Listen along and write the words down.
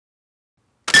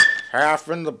half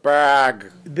in the bag.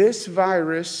 This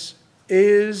virus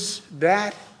is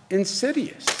that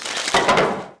insidious.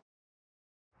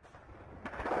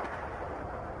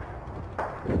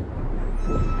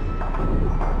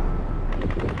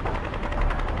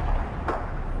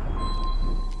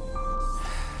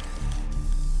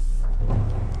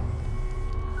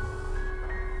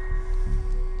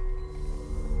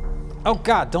 Oh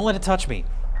God, don't let it touch me.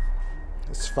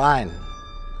 It's fine.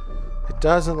 It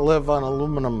doesn't live on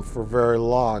aluminum for very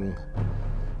long.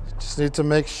 You just need to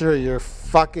make sure your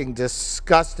fucking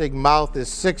disgusting mouth is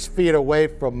 6 feet away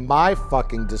from my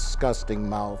fucking disgusting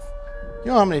mouth.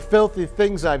 You know how many filthy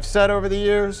things I've said over the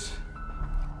years?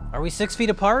 Are we 6 feet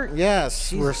apart? Yes,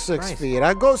 Jesus we're 6 Christ. feet.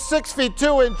 I go 6 feet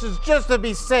 2 inches just to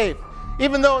be safe,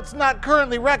 even though it's not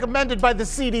currently recommended by the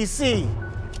CDC.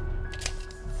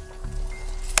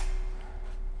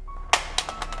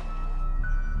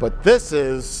 But this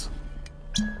is...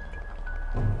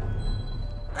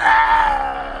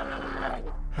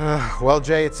 Well,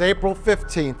 Jay, it's April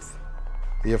 15th,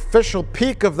 the official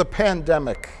peak of the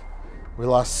pandemic. We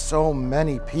lost so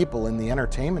many people in the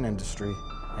entertainment industry.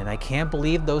 And I can't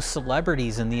believe those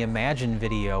celebrities in the Imagine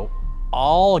video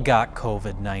all got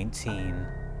COVID-19.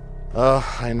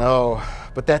 Oh, I know.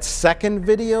 But that second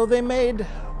video they made,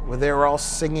 where they were all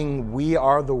singing "We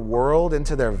Are the World"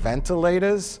 into their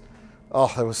ventilators,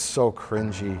 oh, that was so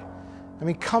cringy. I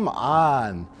mean, come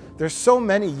on. There's so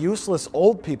many useless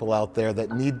old people out there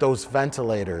that need those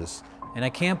ventilators. And I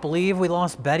can't believe we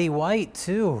lost Betty White,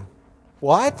 too.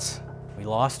 What? We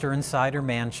lost her inside her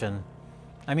mansion.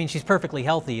 I mean, she's perfectly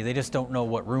healthy. They just don't know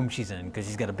what room she's in because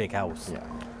she's got a big house. Yeah,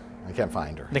 I can't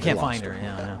find her. They can't find her,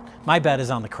 yeah. My bed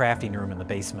is on the crafting room in the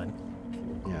basement.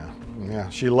 Yeah,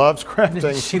 she loves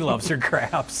crafting. She loves her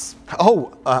crafts.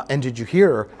 Oh, and did you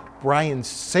hear Bryan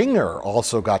Singer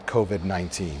also got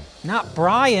COVID-19? Not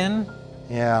Brian.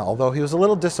 Yeah, although he was a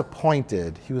little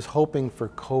disappointed. He was hoping for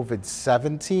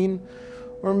COVID-17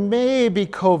 or maybe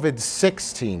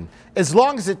COVID-16, as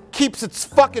long as it keeps its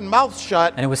fucking mouth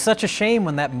shut. And it was such a shame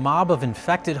when that mob of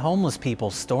infected homeless people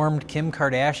stormed Kim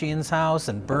Kardashian's house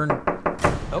and burned...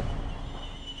 Oh.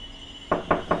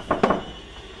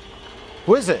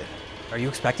 Who is it? Are you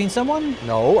expecting someone?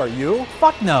 No, are you?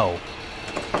 Fuck no.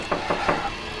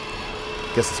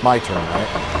 Guess it's my turn, right?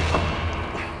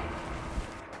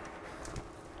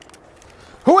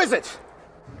 Who is it?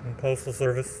 Postal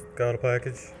Service, got a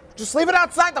package. Just leave it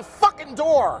outside the fucking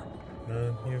door.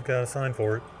 You've got to sign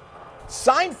for it.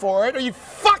 Sign for it? Are you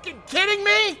fucking kidding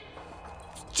me?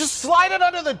 Just slide it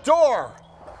under the door,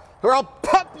 or I'll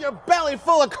pump your belly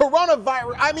full of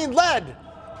lead.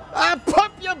 I'll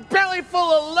pump your belly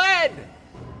full of lead.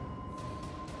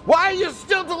 Why are you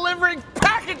still delivering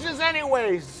packages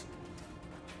anyways?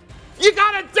 You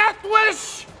got a death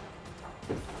wish?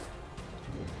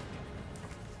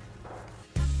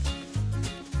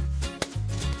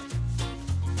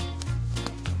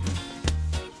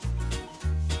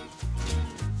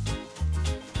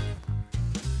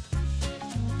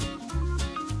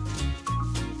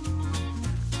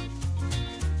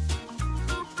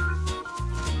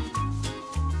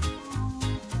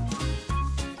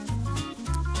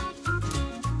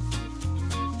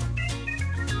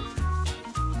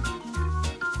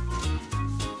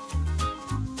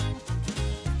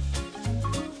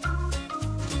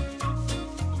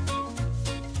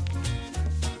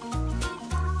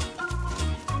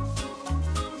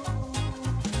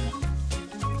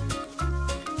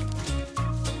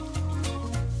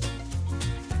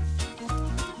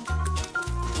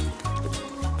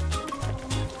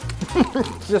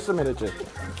 Just a minute, Jake.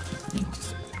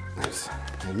 Nice.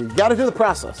 You gotta do the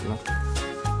process, you know?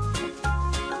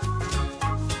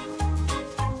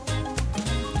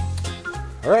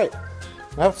 All right,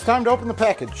 now it's time to open the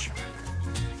package.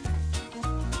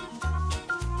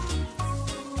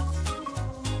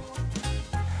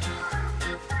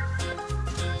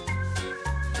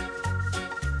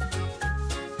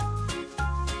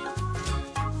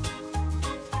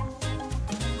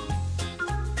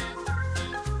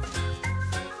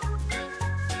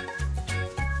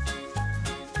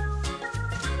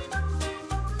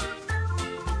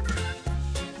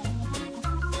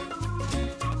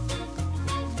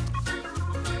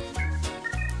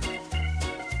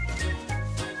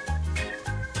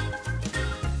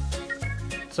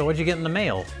 So what'd you get in the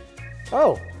mail?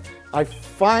 Oh, I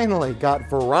finally got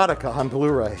Verotika on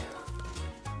Blu-ray.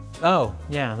 Oh,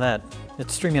 yeah, that.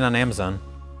 It's streaming on Amazon.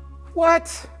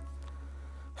 What?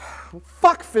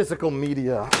 Fuck physical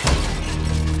media.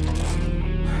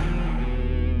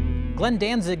 Glenn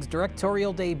Danzig's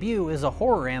directorial debut is a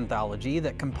horror anthology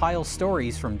that compiles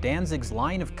stories from Danzig's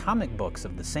line of comic books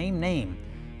of the same name.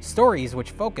 Stories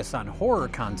which focus on horror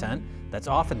content that's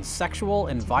often sexual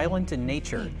and violent in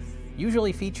nature,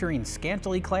 usually featuring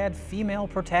scantily clad female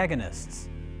protagonists.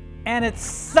 And it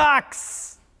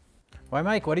sucks! Why,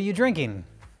 Mike, what are you drinking?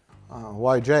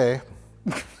 Why, Jay?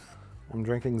 I'm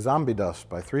drinking Zombie Dust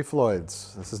by 3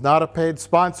 Floyds. This is not a paid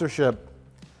sponsorship.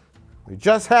 We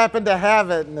just happen to have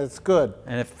it, and it's good.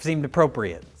 And it seemed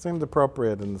appropriate. It seemed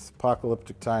appropriate in this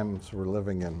apocalyptic times we're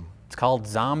living in. It's called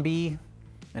Zombie,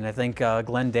 and I think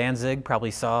Glenn Danzig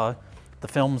probably saw the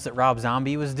films that Rob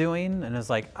Zombie was doing, and is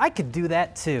like, I could do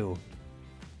that too.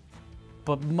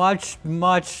 But much,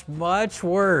 much, much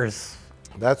worse.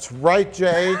 That's right,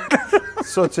 Jay.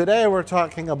 So today we're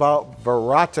talking about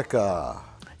Verotika.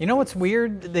 You know what's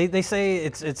weird? They say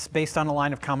it's based on a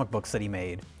line of comic books that he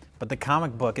made, but the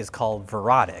comic book is called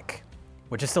Verotic,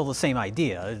 which is still the same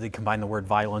idea. They combine the word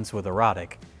violence with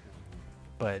erotic.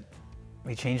 But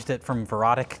we changed it from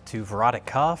Verotic to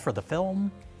Verotica for the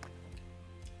film,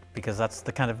 because that's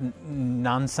the kind of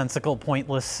nonsensical,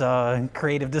 pointless,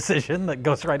 creative decision that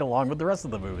goes right along with the rest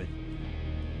of the movie.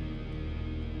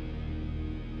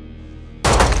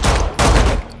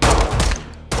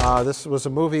 This was a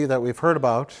movie that we've heard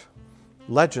about,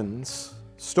 legends,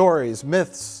 stories,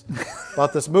 myths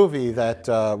about this movie that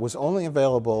was only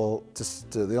available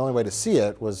the only way to see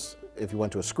it was if you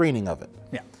went to a screening of it.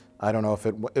 Yeah. I don't know if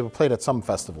it played at some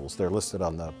festivals. They're listed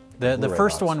on the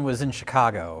first box. one was in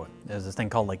Chicago. There's this thing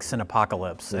called like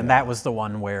Cinepocalypse, and that was the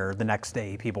one where the next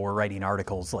day people were writing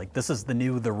articles like, this is the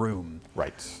new The Room.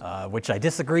 Right. Which I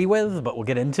disagree with, but we'll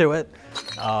get into it.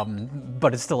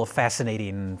 But it's still a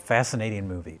fascinating, fascinating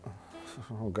movie.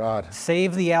 Oh, God.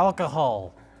 Save the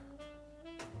alcohol.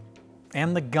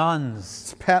 And the guns.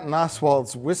 It's Patton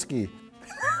Oswalt's whiskey.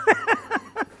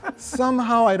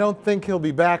 Somehow I don't think he'll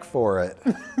be back for it.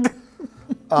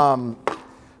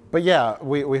 But yeah,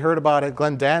 we heard about it.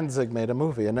 Glenn Danzig made a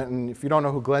movie. And if you don't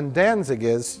know who Glenn Danzig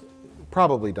is, you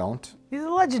probably don't. He's a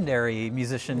legendary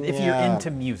musician if you're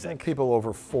into music. People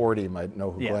over 40 might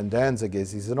know who Glenn Danzig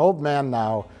is. He's an old man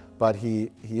now, but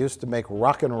he used to make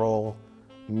rock and roll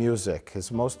music.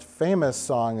 His most famous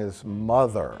song is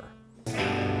Mother.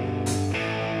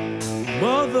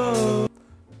 Mother.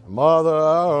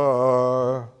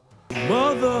 Mother.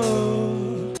 Mother.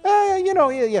 You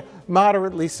know,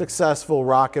 moderately successful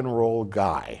rock and roll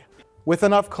guy with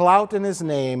enough clout in his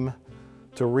name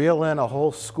to reel in a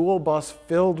whole school bus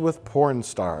filled with porn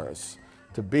stars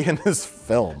to be in his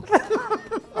film.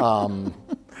 I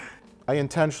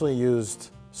intentionally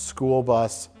used school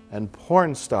bus and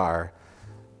porn star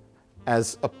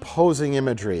as opposing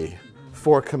imagery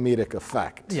for comedic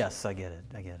effect. Yes, I get it.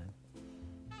 I get it.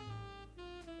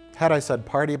 Had I said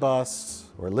party bus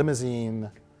or limousine,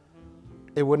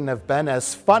 it wouldn't have been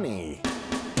as funny.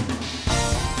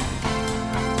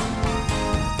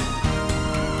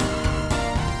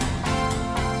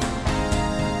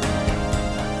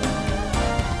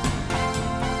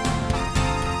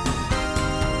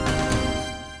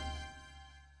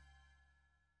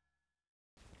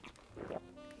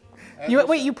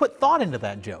 Wait, you put thought into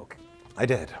that joke. I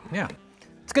did. Yeah.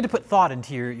 It's good to put thought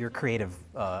into your creative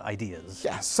ideas.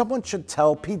 Yeah, someone should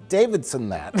tell Pete Davidson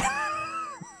that.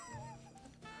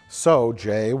 So,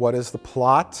 Jay, what is the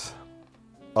plot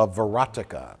of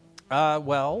Verotika?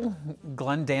 Well,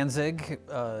 Glenn Danzig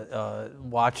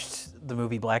watched the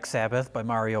movie Black Sabbath by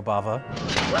Mario Bava.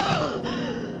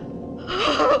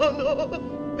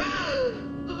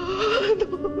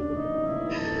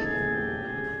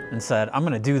 And said, I'm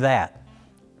going to do that.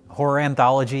 Horror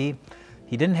anthology.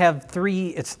 He didn't have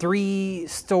it's 3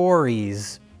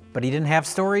 stories, but he didn't have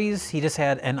stories, he just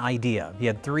had an idea. He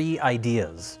had 3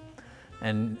 ideas.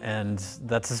 And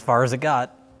that's as far as it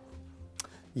got.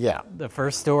 Yeah. The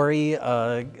first story,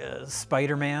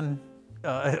 Spider-Man,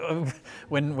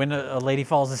 when a lady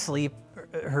falls asleep,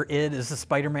 her id is the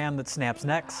Spider-Man that snaps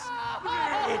necks.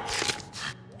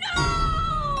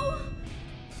 No!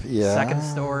 Yeah. Second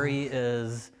story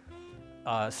is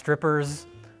strippers,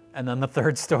 and then the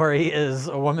third story is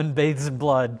a woman bathes in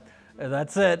blood. And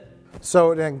that's it.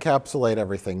 So to encapsulate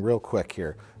everything real quick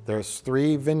here, there's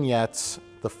 3 vignettes.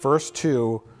 The first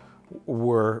 2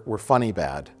 were funny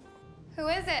bad. Who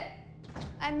is it?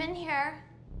 I'm in here.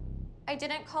 I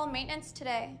didn't call maintenance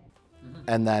today.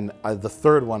 And then the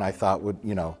third one I thought would,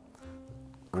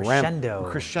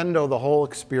 crescendo the whole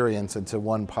experience into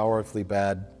one powerfully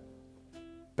bad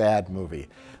movie.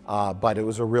 But it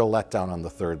was a real letdown on the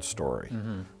third story,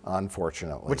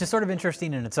 unfortunately. Which is sort of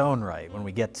interesting in its own right when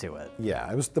we get to it.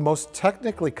 Yeah, it was the most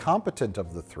technically competent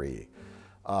of the 3,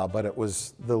 but it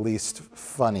was the least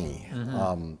funny.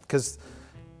 Because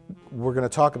we're going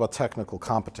to talk about technical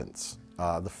competence.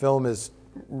 The film is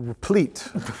replete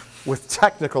with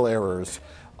technical errors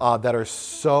that are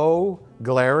so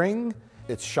glaring,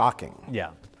 it's shocking.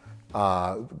 Yeah.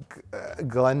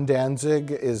 Glenn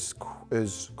Danzig is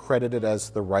credited as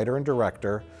the writer and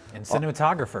director. And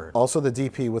cinematographer. Also the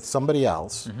DP with somebody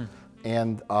else.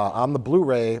 And on the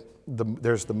Blu-ray,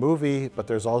 there's the movie, but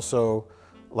there's also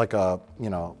like a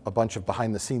bunch of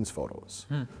behind the scenes photos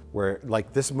where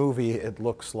like this movie, it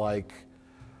looks like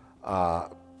a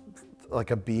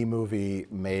B movie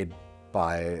made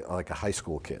by like a high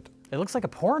school kid. It looks like a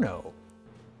porno.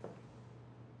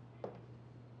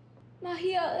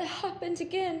 Mahia, it happened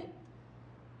again.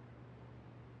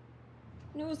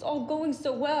 And it was all going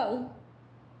so well.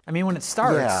 I mean, when it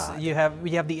starts, Yeah. you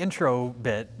have the intro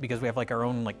bit because we have like our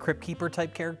own like crypt keeper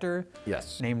type character.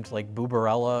 Yes. Named like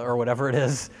Boobarella or whatever it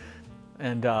is.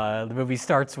 And the movie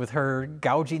starts with her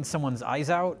gouging someone's eyes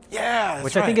out. Yeah, that's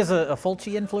which I think is a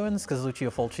Fulci influence because Lucio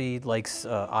Fulci likes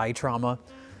eye trauma.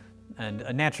 And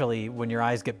naturally, when your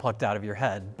eyes get plucked out of your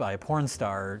head by a porn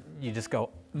star, you just go,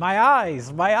 my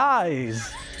eyes, my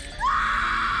eyes.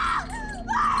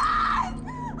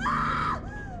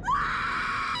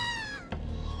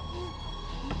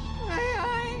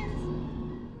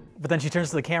 But then she turns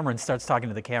to the camera and starts talking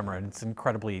to the camera, and it's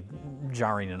incredibly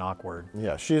jarring and awkward.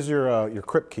 Yeah, she's your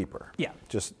crypt keeper. Yeah.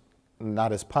 Just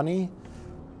not as punny.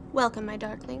 Welcome, my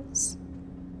darklings.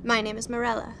 My name is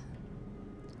Morella,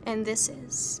 and this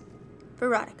is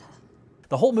Verotika.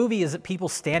 The whole movie is people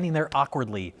standing there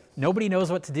awkwardly. Nobody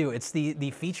knows what to do. It's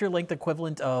the feature-length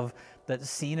equivalent of that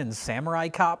scene in Samurai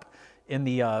Cop in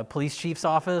the police chief's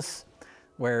office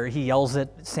where he yells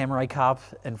at Samurai Cop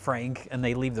and Frank and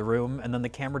they leave the room and then the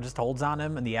camera just holds on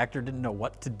him and the actor didn't know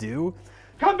what to do.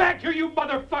 Come back here, you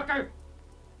motherfucker!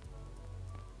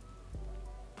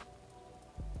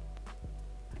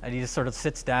 And he just sort of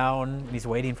sits down and he's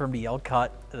waiting for him to yell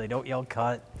cut. And they don't yell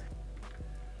cut.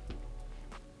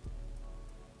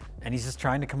 And he's just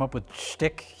trying to come up with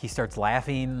shtick. He starts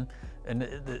laughing.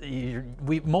 And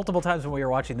we multiple times when we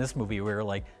were watching this movie, we were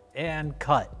like, and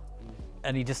cut.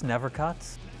 And he just never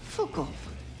cuts. Fuck off.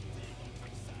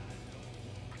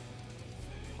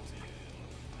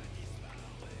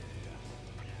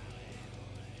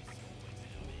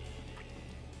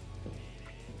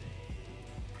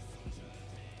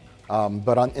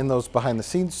 But in those behind the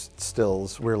scenes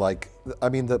stills, we're like, I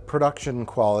mean, the production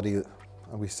quality,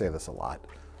 we say this a lot,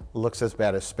 looks as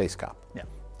bad as Space Cop. Yeah.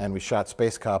 And we shot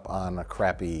Space Cop on a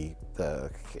crappy,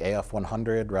 the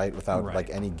AF-100, right? Without like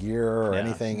any gear or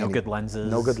anything. No good lenses.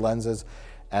 No good lenses.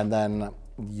 And then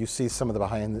you see some of the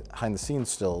behind the scenes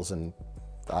stills and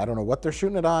I don't know what they're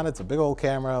shooting it on. It's a big old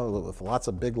camera with lots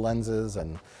of big lenses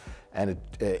and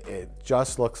it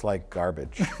just looks like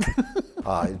garbage.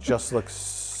 It just looks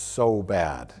so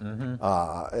bad.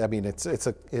 I mean, it's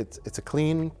a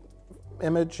clean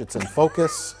image. It's in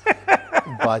focus,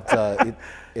 but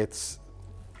it's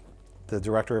the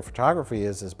director of photography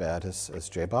is as bad as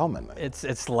Jay Bauman.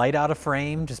 It's light out of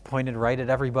frame, just pointed right at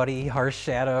everybody. Harsh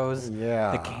shadows.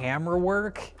 Yeah. The camera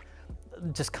work,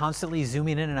 just constantly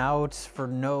zooming in and out for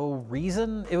no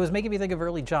reason. It was making me think of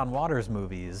early John Waters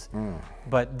movies,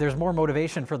 but there's more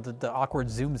motivation for the awkward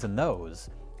zooms in those.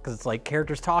 Because it's like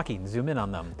characters talking, zoom in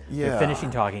on them. Yeah. They're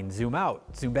finishing talking, zoom out,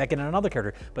 zoom back in on another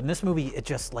character. But in this movie, it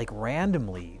just like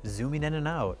randomly zooming in and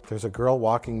out. There's a girl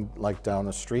walking like down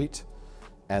the street,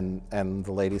 and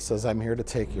the lady says, "I'm here to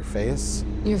take your face."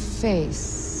 Your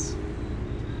face.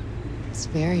 It's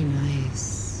very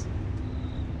nice.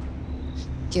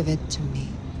 Give it to me.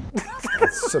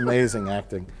 It's amazing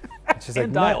acting. She's like,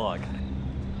 And "No." dialogue.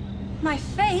 My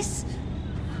face?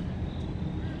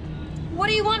 What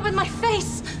do you want with my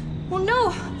face? Well,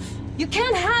 no, you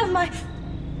can't have my...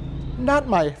 Not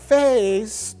my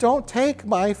face. Don't take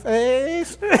my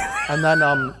face. And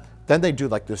then they do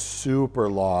like this super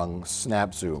long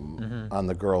snap zoom on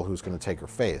the girl who's going to take her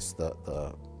face,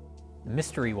 the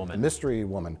Mystery woman. mystery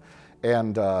woman,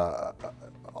 and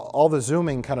all the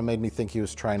zooming kind of made me think he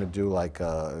was trying to do like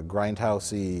a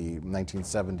grindhousey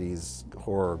 1970s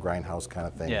horror grindhouse kind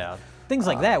of thing. Yeah, things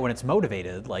like that when it's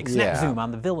motivated, like snap Yeah. zoom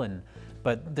on the villain.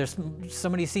 But there's so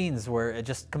many scenes where it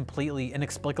just completely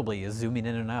inexplicably is zooming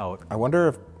in and out. I wonder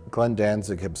if Glenn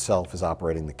Danzig himself is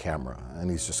operating the camera, and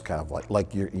he's just kind of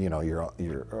like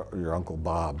your Uncle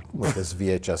Bob with his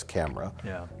VHS camera.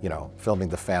 Yeah. You know, filming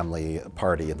the family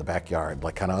party in the backyard,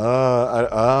 like kind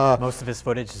of Most of his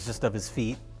footage is just of his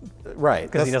feet right.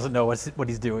 because he doesn't know what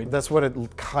he's doing. That's what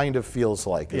it kind of feels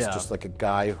like. It's Yeah. just like a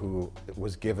guy who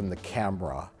was given the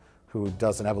camera, who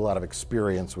doesn't have a lot of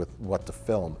experience with what to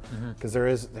film. Because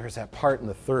there's that part in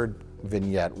the third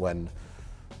vignette when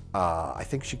I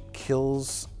think she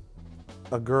kills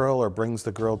a girl or brings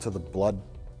the girl to the blood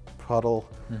puddle,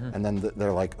 and then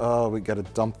they're like, oh, we got to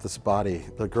dump this body.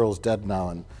 The girl's dead now,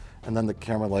 and then the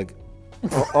camera like,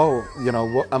 oh, you know,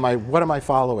 what am I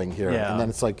following here? Yeah. And then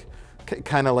it's like,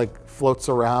 kind of like floats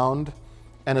around,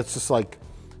 and it's just like,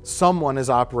 someone is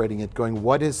operating it, going,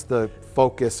 what is the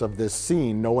focus of this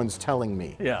scene? No one's telling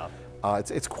me. Yeah.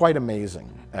 It's quite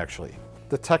amazing, actually.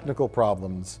 The technical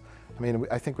problems. I mean,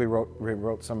 I think we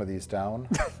wrote some of these down.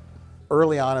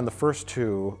 Early on in the first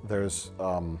two, there's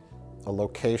a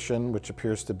location which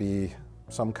appears to be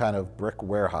some kind of brick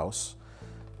warehouse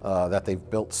that they've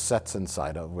built sets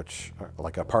inside of, which are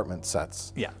like apartment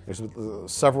sets. Yeah. There's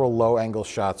several low-angle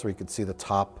shots where you can see the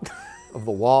top of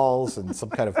the walls and some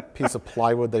kind of piece of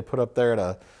plywood they put up there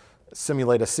to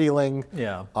simulate a ceiling.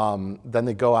 Yeah. Then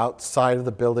they go outside of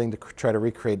the building to try to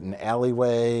recreate an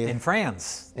alleyway. In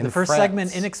France. In the first France.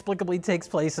 segment inexplicably takes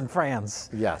place in France.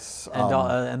 Yes.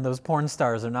 And those porn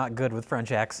stars are not good with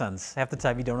French accents. Half the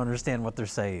time you don't understand what they're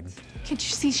saying. Can't you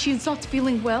see she's not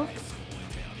feeling well?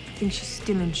 I think she's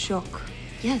still in shock.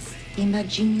 Yes,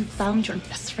 imagine you found your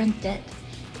best friend dead.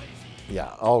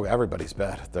 Yeah, oh, everybody's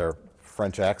bad. Their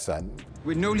French accent.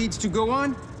 With no leads to go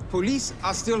on, police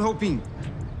are still hoping.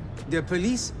 The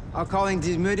police are calling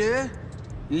this murderer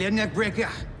le neckbreaker.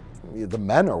 The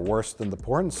men are worse than the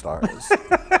porn stars.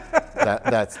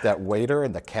 That's that waiter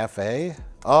in the cafe.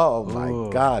 Oh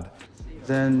my God.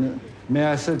 Then may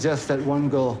I suggest that one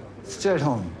girl stay at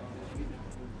home?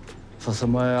 For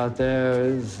somewhere out there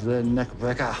is the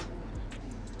neckbreaker.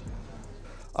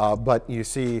 But you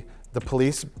see the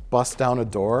police bust down a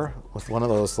door with one of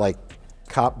those like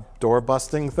cop door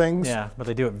busting things. Yeah, but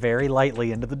they do it very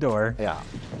lightly into the door. Yeah.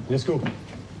 Let's go.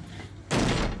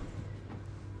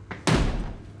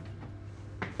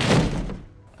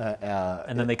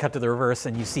 And then they cut to the reverse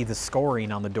and you see the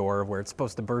scoring on the door where it's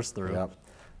supposed to burst through. Yep.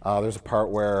 There's a part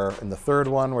where, in the third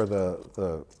one, where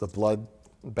the blood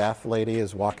bath lady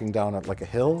is walking down like a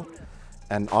hill,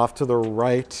 and off to the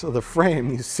right of the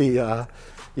frame you see,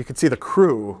 you can see the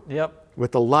crew. Yep.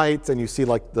 With the lights, and you see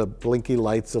like the blinky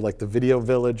lights of like the video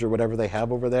village or whatever they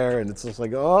have over there, and it's just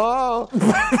like, oh,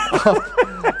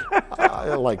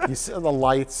 like you see the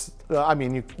lights. I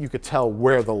mean, you could tell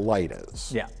where the light is.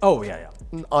 Yeah. Oh, yeah,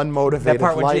 yeah. Unmotivated that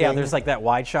part when lighting. yeah, there's like that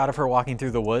wide shot of her walking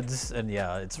through the woods, and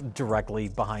yeah, it's directly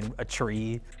behind a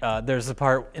tree. There's a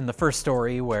part in the first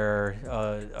story where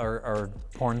our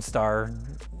porn star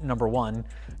 #1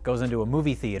 goes into a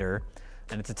movie theater.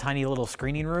 And it's a tiny little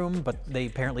screening room, but they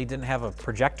apparently didn't have a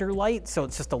projector light, so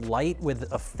it's just a light with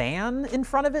a fan in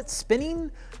front of it spinning,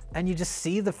 and you just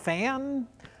see the fan.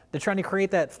 They're trying to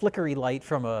create that flickery light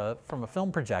from a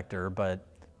film projector, but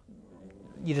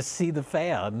you just see the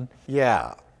fan.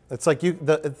 Yeah, it's like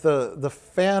the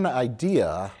fan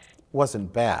idea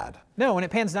wasn't bad. No, when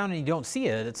it pans down and you don't see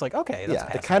it, it's like, okay, that's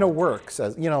yeah, it kind of works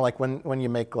as, you know, like when you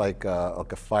make like a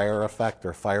fire effect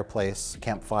or fireplace,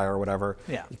 campfire or whatever.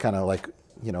 Yeah. You kind of like,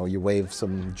 you know, you wave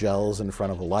some gels in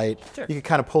front of a light. Sure. You can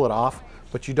kind of pull it off,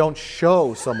 but you don't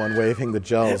show someone waving the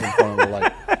gels in front of the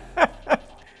light.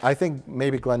 I think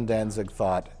maybe Glenn Danzig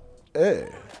thought, hey,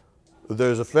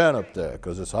 there's a fan up there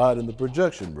because it's hot in the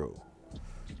projection room.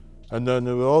 And then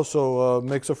it also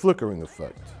makes a flickering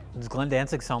effect. Does Glenn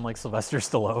Danzig sound like Sylvester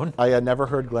Stallone? I had never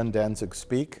heard Glenn Danzig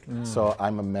speak, so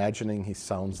I'm imagining he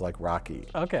sounds like Rocky.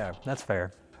 Okay, that's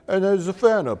fair. And there's a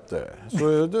fan up there,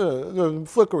 so the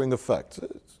flickering effect,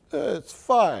 it's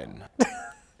fine.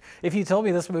 If you told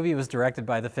me this movie was directed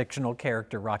by the fictional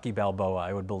character Rocky Balboa,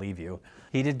 I would believe you.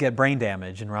 He did get brain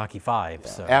damage in Rocky V. Yeah.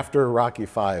 So. After Rocky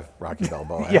V, Rocky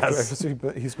Balboa. Yes.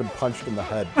 He's been punched in the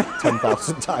head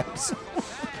 10,000 times.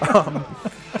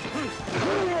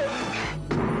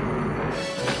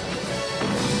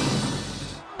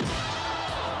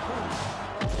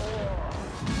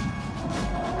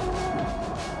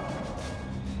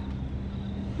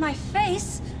 My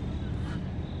face?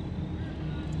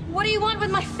 What do you want with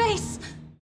my face?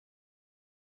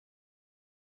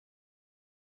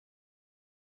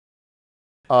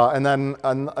 And then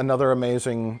another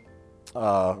amazing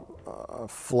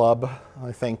flub,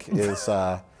 I think, is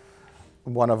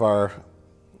one of our,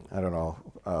 I don't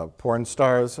know, porn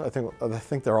stars. I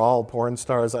think they're all porn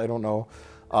stars. I don't know.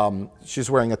 She's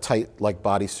wearing a tight, like,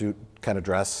 bodysuit kind of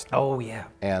dress. Oh, yeah.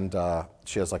 And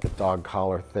she has like a dog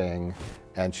collar thing.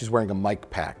 And she's wearing a mic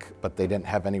pack, but they didn't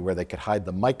have anywhere they could hide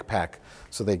the mic pack.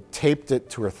 So they taped it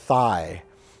to her thigh,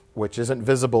 which isn't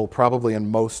visible probably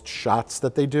in most shots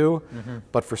that they do.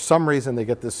 But for some reason, they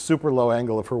get this super low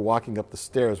angle of her walking up the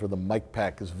stairs where the mic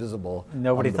pack is visible.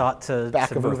 Nobody thought to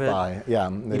back of her move it. thigh. Yeah,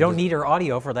 you don't need her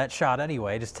audio for that shot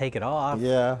anyway. Just take it off.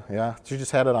 Yeah, yeah. She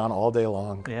just had it on all day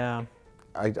long. Yeah.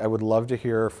 I would love to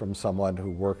hear from someone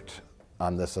who worked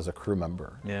on this as a crew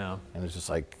member. Yeah. And it's just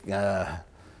like,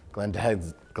 Glenn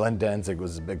Danzig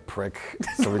was a big prick,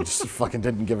 so we just fucking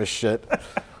didn't give a shit.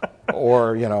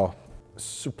 Or, you know,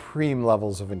 supreme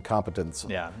levels of incompetence.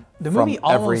 Yeah. The from movie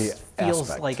every almost feels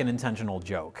aspect. like an intentional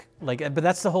joke. Like, but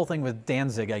that's the whole thing with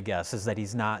Danzig, I guess, is that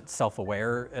he's not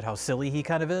self-aware at how silly he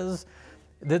kind of is.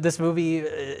 This movie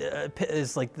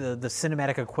is like the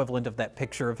cinematic equivalent of that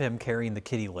picture of him carrying the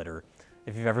kitty litter.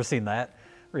 If you've ever seen that,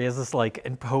 where he has this like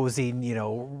imposing, you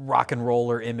know, rock and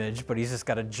roller image, but he's just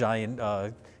got a giant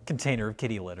container of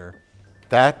kitty litter.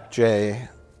 That, Jay,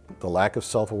 the lack of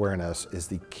self-awareness is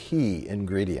the key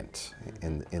ingredient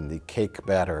in the cake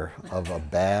batter of a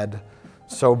bad,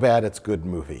 so bad it's good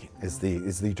movie. Is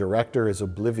the director is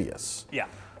oblivious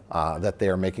that they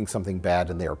are making something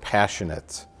bad and they are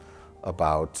passionate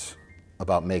about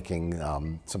making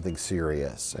something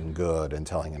serious and good and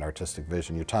telling an artistic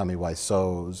vision. Your Tommy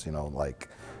Wiseau's, you know, like.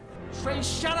 Trey,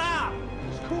 shut up!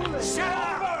 Shut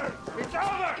up! It's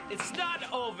over! It's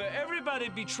not over. Everybody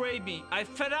betrayed me. I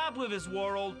fed up with this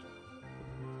world.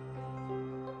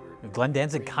 Glenn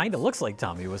Danzig kind of looks like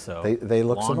Tommy Wiseau. They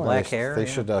look long similar. black hair. They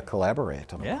should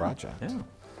collaborate on a project.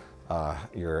 Yeah.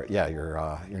 Your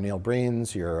Neil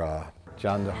Breens, your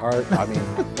John DeHart. I mean.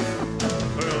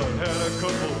 Well, I've had a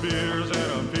couple beers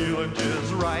and I'm feeling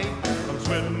just right. I'm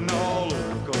sweating all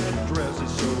over because the dress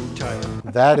is so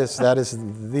tight. That is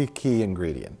the key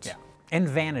ingredient. Yeah. And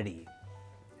vanity.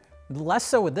 Less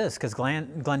so with this, because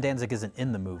Glenn Danzig isn't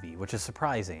in the movie, which is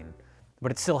surprising.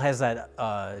 But it still has that,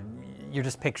 you're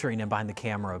just picturing him behind the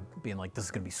camera being like, this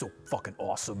is going to be so fucking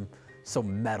awesome, so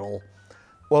metal.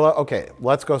 Well, okay,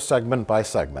 let's go segment by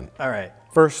segment. All right.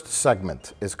 First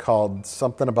segment is called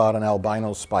Something About an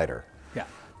Albino Spider. Yeah.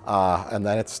 And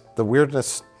then the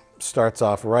weirdness starts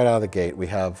off right out of the gate. We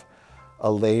have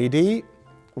a lady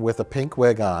with a pink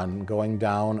wig on going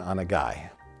down on a guy.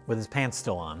 With his pants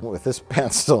still on. With his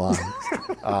pants still on.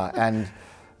 And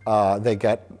they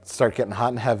start getting hot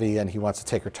and heavy, and he wants to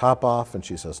take her top off, and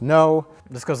she says no.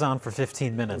 This goes on for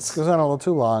 15 minutes. This goes on a little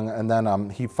too long, and then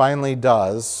he finally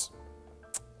does,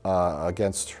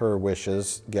 against her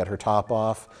wishes, get her top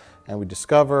off, and we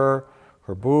discover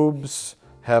her boobs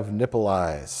have nipple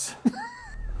eyes.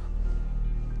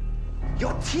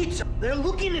 Your teeth, they're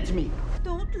looking at me.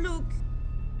 Don't look.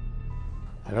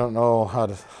 I don't know how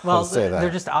to say that.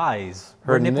 They're just eyes.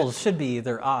 Her nipples should be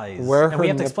their eyes. And we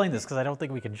have to explain this because I don't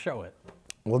think we can show it.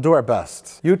 We'll do our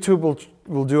best. YouTube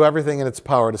will do everything in its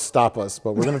power to stop us,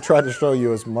 but we're going to try to show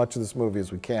you as much of this movie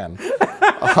as we can.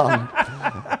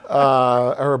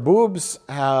 Her boobs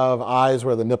have eyes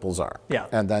where the nipples are. Yeah.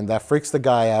 And then that freaks the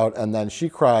guy out, and then she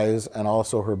cries, and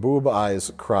also her boob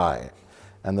eyes cry.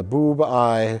 And the boob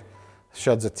eye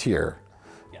sheds a tear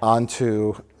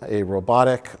onto a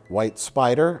robotic white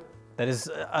spider. That is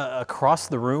across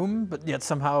the room, but yet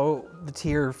somehow the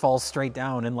tear falls straight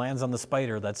down and lands on the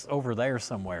spider that's over there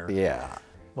somewhere. Yeah.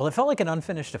 Well, it felt like an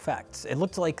unfinished effect. It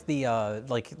looked like the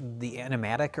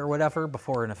animatic or whatever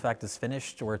before an effect is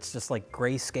finished, where it's just like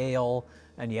grayscale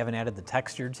and you haven't added the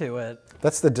texture to it.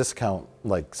 That's the discount,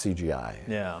 like CGI.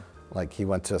 Yeah. Like he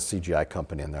went to a CGI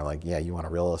company and they're like, yeah, you want a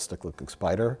realistic looking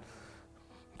spider?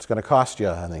 It's going to cost you.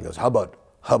 And then he goes, how about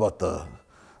the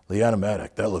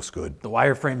animatic? That looks good. The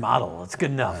wireframe model, it's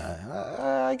good enough.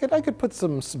 I could put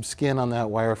some skin on that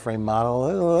wireframe model.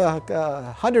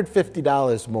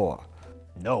 $150 more.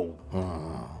 No.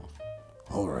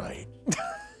 All right.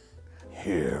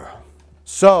 Here.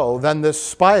 So then this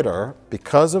spider,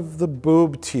 because of the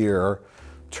boob tear,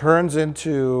 turns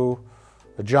into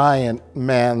a giant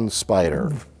man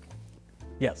spider.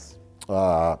 Yes.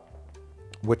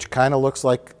 Which kind of looks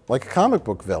like a comic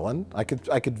book villain. I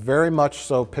could very much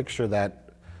so picture that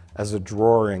as a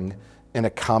drawing in a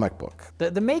comic book.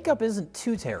 The makeup isn't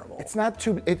too terrible. It's not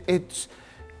too.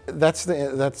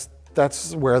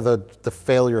 That's where the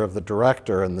failure of the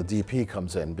director and the DP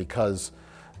comes in, because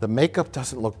the makeup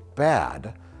doesn't look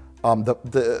bad.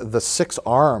 The 6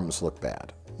 arms look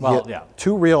bad. Well, yeah.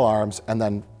 2 real arms and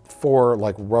then 4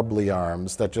 like rubbly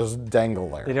arms that just dangle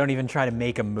there. They don't even try to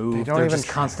make a move. They're just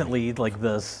constantly like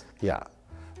this. Yeah.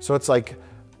 So it's like,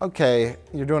 okay,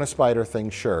 you're doing a spider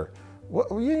thing, sure.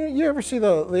 You ever see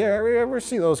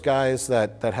those guys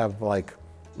that have like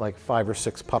 5 or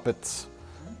 6 puppets,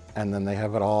 and then they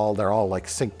have it all, they're all like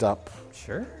synced up?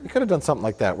 Sure. You could have done something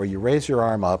like that, where you raise your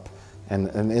arm up, and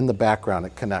in the background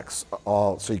it connects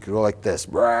all, so you could go like this,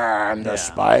 I'm the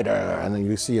spider, and then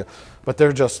you see, but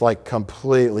they're just like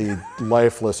completely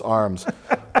lifeless arms.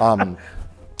 And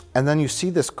then you see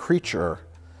this creature,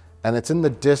 and it's in the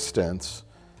distance,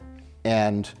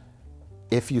 and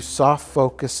if you soft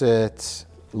focus it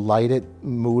light it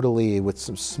moodily with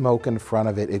some smoke in front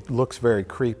of it. It looks very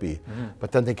creepy,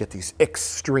 but then they get these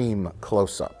extreme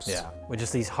close-ups. Yeah, with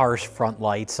just these harsh front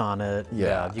lights on it.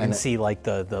 Yeah, You can see like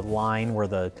the line where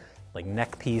the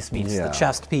neck piece meets the Yeah.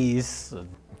 chest piece.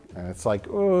 And it's like,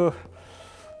 oh,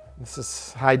 this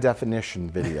is high definition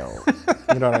video.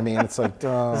 You know what I mean? It's like,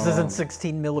 This isn't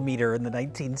 16 millimeter in the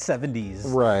 1970s.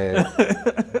 right.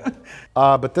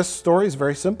 But this story is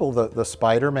very simple. The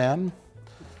Spider-Man,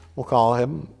 we'll call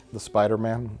him the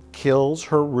Spider-Man, kills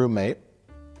her roommate.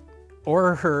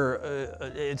 Or her,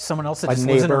 it's someone else that A just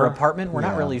lives in her neighbor. apartment. We're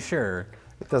not Yeah. really sure.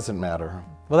 It doesn't matter.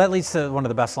 Well, that leads to one of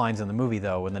the best lines in the movie,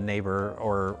 though, when the neighbor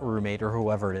or roommate or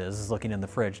whoever it is looking in the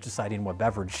fridge, deciding what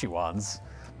beverage she wants.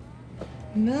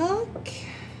 Milk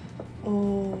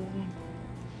or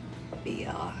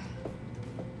beer?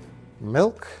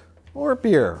 Milk or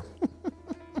beer?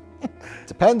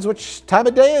 Depends which time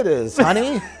of day it is,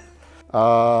 honey.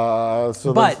 But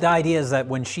the idea is that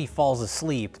when she falls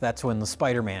asleep, that's when the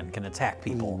Spider-Man can attack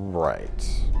people. Right.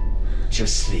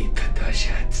 Just sleep,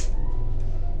 Dashat.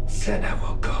 Then I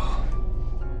will go.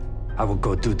 I will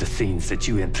go do the things that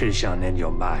you imprison in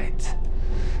your mind.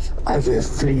 I will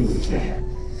flee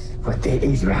with the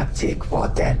erotic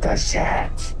water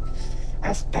Dashat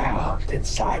has bound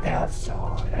inside her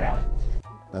soul.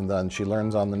 And then she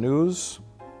learns on the news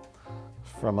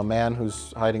from a man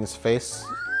who's hiding his face,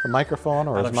 the microphone,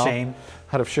 or Out his of mouth. shame.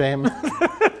 Out of shame.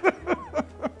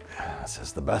 This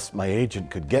is the best my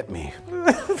agent could get me.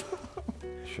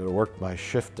 Should have worked my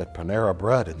shift at Panera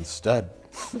Bread instead.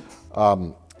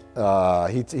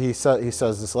 He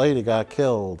says this lady got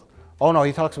killed. Oh no,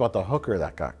 he talks about the hooker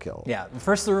that got killed. Yeah,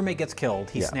 first the roommate gets killed.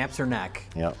 He Yeah. snaps her neck.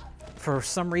 Yep. For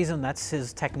some reason, that's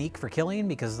his technique for killing,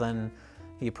 because then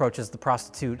he approaches the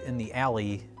prostitute in the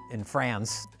alley in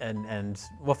France, and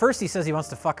well, first he says he wants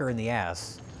to fuck her in the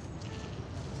ass.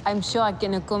 I'm sure I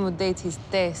can accommodate his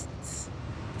tastes.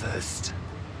 First,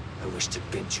 I wish to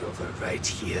bend you over right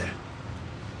here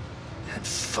and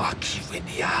fuck you in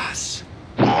the ass.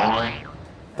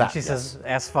 She says,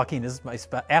 "Ass fucking is my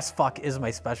ass fuck is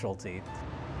my specialty."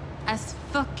 As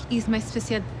fuck is my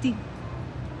specialty.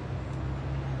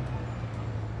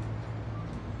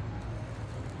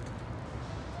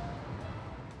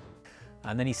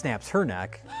 And then he snaps her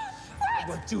neck. I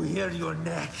want to hear your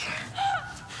neck.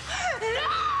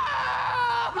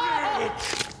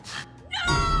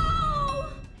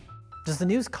 Does the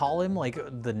news call him like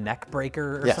the neck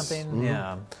breaker or Yes. something? Mhm.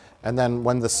 Yeah. And then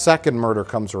when the second murder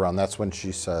comes around, that's when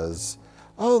she says,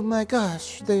 "Oh my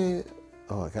gosh, I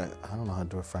don't know how to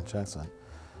do a French accent.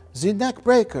 The neck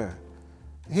breaker.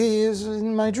 He is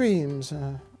in my dreams."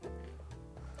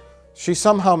 She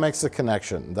somehow makes the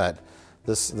connection that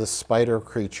this spider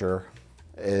creature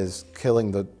is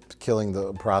killing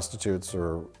the prostitutes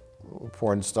or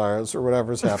porn stars or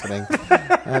whatever's happening,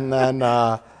 and then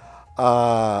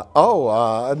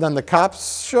and then the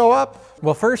cops show up.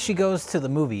 Well, first she goes to the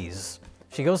movies.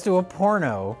 She goes to a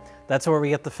porno. That's where we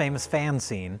get the famous fan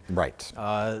scene. Right.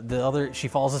 She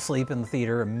falls asleep in the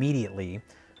theater immediately,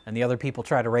 and the other people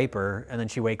try to rape her, and then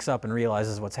she wakes up and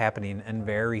realizes what's happening and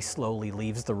very slowly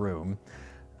leaves the room.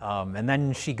 And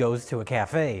then she goes to a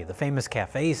cafe, the famous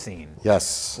cafe scene.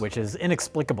 Yes. Which is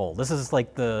inexplicable. This is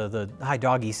like the hi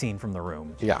doggy scene from The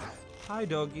Room. Yeah. Hi,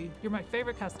 doggy. You're my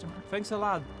favorite customer. Thanks a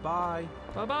lot. Bye.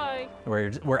 Bye-bye.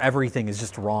 Where everything is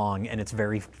just wrong and it's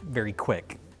very, very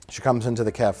quick. She comes into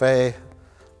the cafe.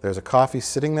 There's a coffee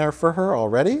sitting there for her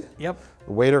already. Yep.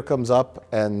 The waiter comes up,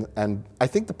 and I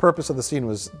think the purpose of the scene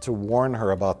was to warn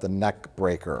her about the neck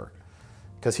breaker.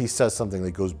 Because he says something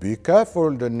that goes, "Be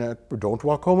careful, don't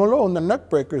walk home alone, the neck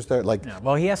breaker's there." Like, Yeah,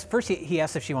 well, he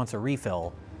asks if she wants a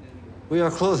refill. We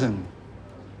are closing.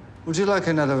 Would you like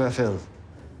another refill?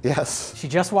 Yes. She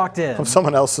just walked in. From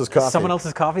someone else's coffee. Someone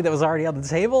else's coffee that was already on the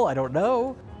table? I don't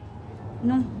know.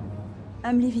 No,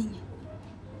 I'm leaving.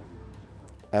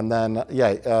 And then,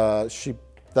 she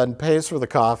then pays for the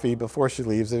coffee before she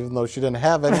leaves, even though she didn't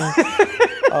have any.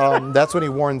 That's when he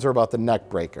warns her about the neck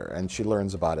breaker, and she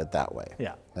learns about it that way.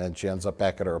 Yeah. And she ends up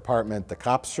back at her apartment. The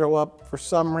cops show up for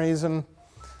some reason.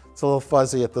 It's a little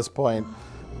fuzzy at this point.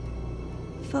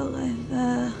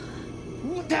 Forever.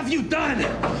 What have you done?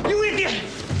 You idiot!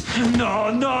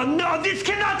 No, this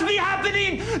cannot be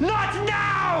happening! Not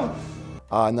now!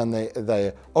 And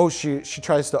then she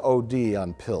tries to OD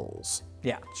on pills.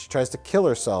 Yeah. She tries to kill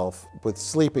herself with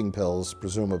sleeping pills,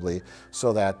 presumably,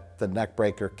 so that the neck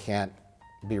breaker can't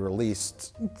be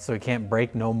released. So he can't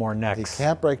break no more necks. He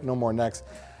can't break no more necks.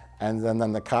 And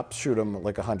then the cops shoot him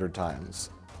like 100 times,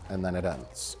 and then it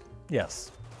ends.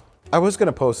 Yes. I was going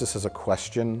to pose this as a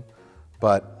question,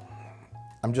 but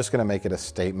I'm just going to make it a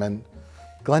statement.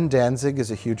 Glenn Danzig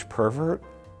is a huge pervert.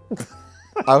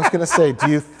 I was gonna say, do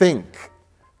you think?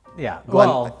 Yeah. Glenn,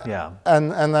 well, yeah.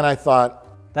 And then I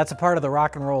thought, that's a part of the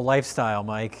rock and roll lifestyle,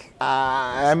 Mike.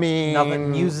 I mean,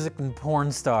 nothing, music and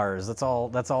porn stars. That's all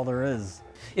there is.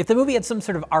 If the movie had some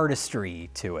sort of artistry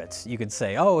to it, you could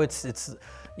say, oh, it's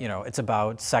you know, it's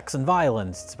about sex and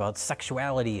violence. It's about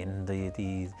sexuality and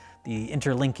the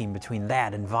interlinking between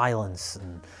that and violence.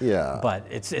 And, yeah. But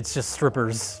it's just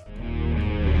strippers.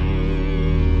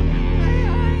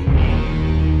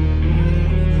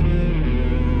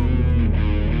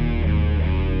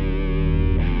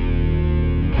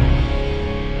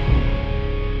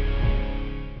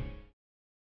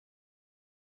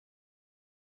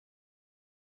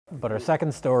 But our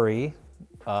second story,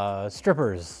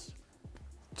 strippers.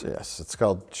 Yes, it's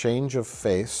called Change of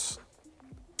Face.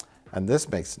 And this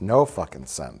makes no fucking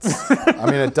sense. I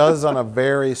mean, it does on a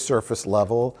very surface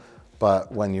level,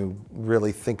 but when you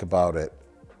really think about it,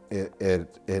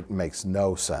 it makes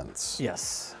no sense.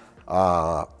 Yes.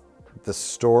 The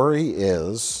story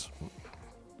is...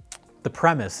 The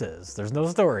premise is, there's no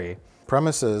story.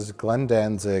 Premise is Glenn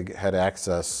Danzig had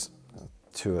access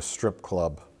to a strip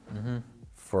club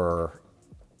for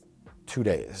 2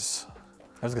 days.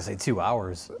 I was gonna say 2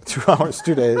 hours. 2 hours,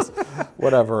 2 days,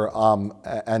 whatever.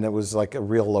 And it was like a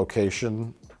real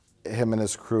location. Him and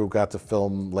his crew got to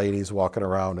film ladies walking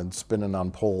around and spinning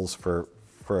on poles for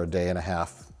a day and a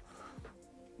half.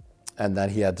 And then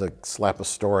he had to slap a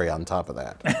story on top of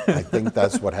that. I think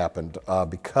that's what happened.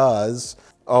 Because,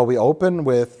 we open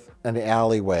with an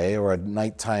alleyway or a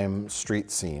nighttime street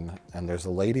scene, and there's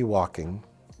a lady walking,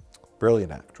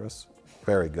 brilliant actress,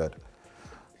 very good.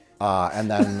 And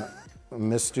then a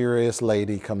mysterious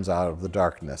lady comes out of the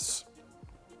darkness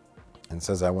and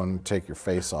says, I want to take your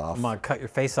face off. I'm gonna cut your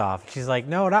face off. She's like,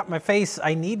 no, not my face.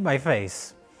 I need my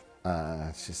face.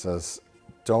 She says,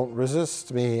 don't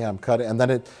resist me, I'm cutting. And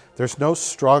then there's no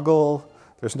struggle.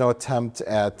 There's no attempt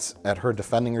at her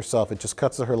defending herself. It just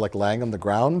cuts to her like laying on the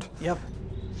ground. Yep.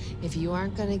 If you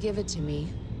aren't gonna give it to me,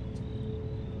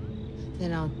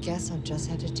 then I'll guess I'll just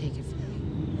have to take it from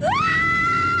you.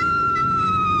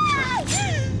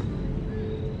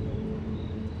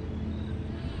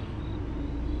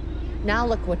 Now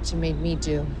look what you made me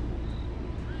do.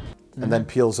 And then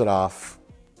peels it off.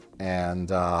 And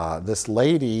this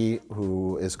lady,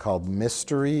 who is called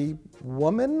Mystery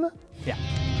Woman? Yeah.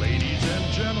 Ladies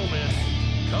and gentlemen,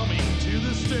 coming to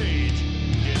the stage,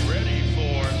 get ready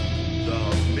for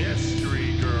the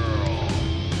Mystery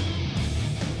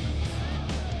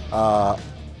Girl.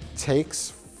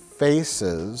 Takes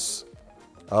faces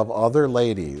of other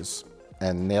ladies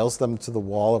and nails them to the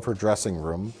wall of her dressing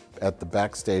room at the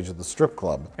backstage of the strip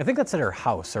club. I think that's at her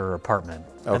house or her apartment.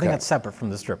 I think that's separate from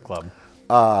the strip club.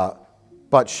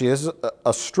 But she is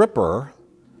a stripper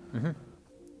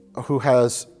who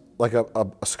has like a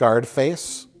scarred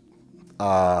face.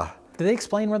 Did they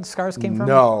explain where the scars came from?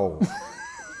 No.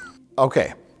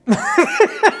 Okay.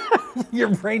 Your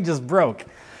brain just broke.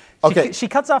 Okay. She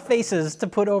cuts off faces to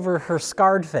put over her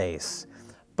scarred face,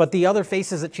 but the other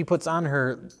faces that she puts on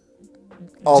her,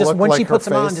 just when she puts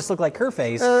them on, just look like her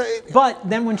face. But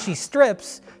then when she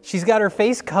strips, she's got her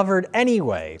face covered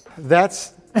anyway.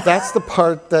 That's the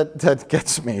part that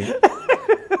gets me.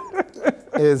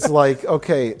 Is like,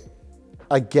 okay,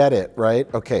 I get it,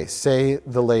 right? Okay, say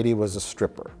the lady was a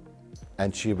stripper,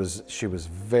 and she was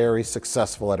very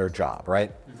successful at her job,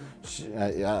 right? She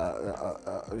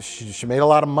made a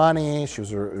lot of money. She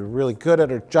was really good at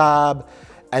her job,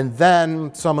 and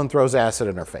then someone throws acid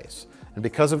in her face. And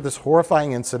because of this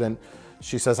horrifying incident,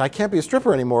 she says, I can't be a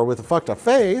stripper anymore with a fucked up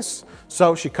face.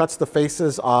 So she cuts the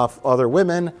faces off other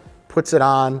women, puts it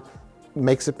on,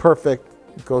 makes it perfect,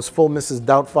 goes full Mrs.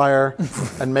 Doubtfire,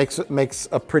 and makes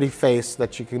a pretty face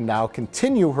that she can now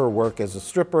continue her work as a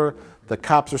stripper. The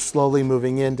cops are slowly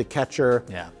moving in to catch her.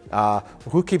 Yeah.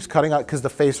 Who keeps cutting out? Because the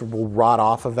face will rot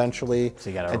off eventually. So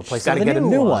you gotta replace it with a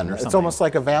new one. or It's something. almost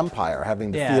like a vampire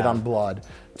having to feed on blood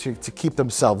to keep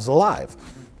themselves alive.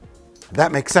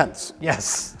 That makes sense.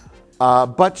 Yes.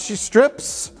 But she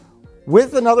strips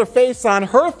with another face on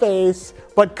her face,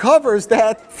 but covers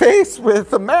that face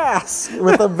with a mask,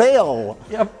 with a veil.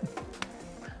 Yep.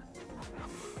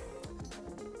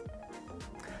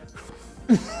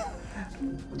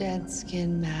 Dead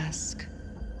skin mask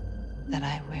that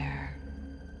I wear.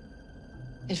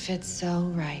 It fits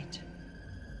so right.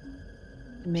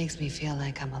 It makes me feel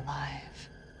like I'm alive.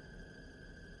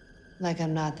 Like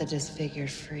I'm not the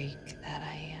disfigured freak that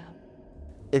I am.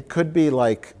 It could be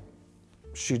like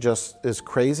she just is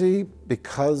crazy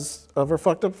because of her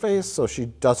fucked up face, so she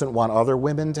doesn't want other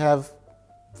women to have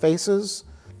faces.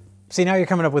 See, now you're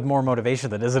coming up with more motivation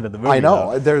that isn't in the movie. I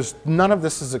know. Though. There's none of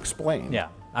this is explained. Yeah.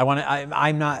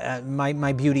 I'm not.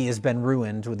 My beauty has been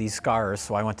ruined with these scars,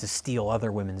 so I want to steal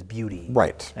other women's beauty.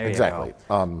 Right. There Exactly.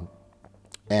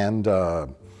 And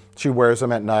she wears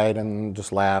them at night and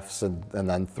just laughs and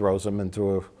then throws them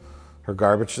into her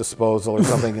garbage disposal or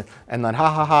something, and then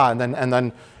ha ha ha, and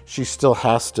then she still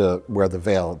has to wear the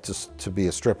veil just to be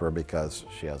a stripper because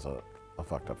she has a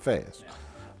fucked up face.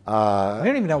 We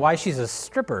don't even know why she's a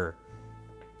stripper.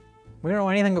 We don't know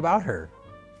anything about her.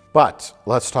 But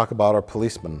let's talk about our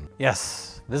policeman.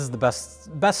 Yes, this is the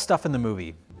best stuff in the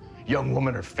movie. Young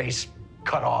woman, her face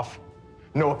cut off.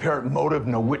 No apparent motive,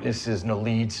 no witnesses, no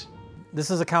leads. This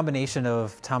is a combination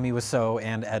of Tommy Wiseau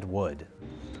and Ed Wood.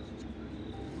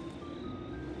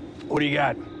 What do you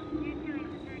got?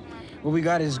 What we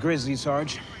got is grisly,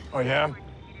 Sarge. Oh, yeah?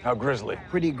 How grisly?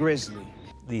 Pretty grisly.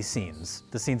 The scenes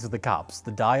with the cops.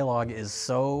 The dialogue is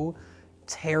so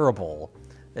terrible.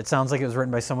 It sounds like it was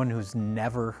written by someone who's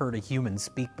never heard a human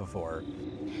speak before.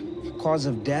 Cause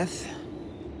of death?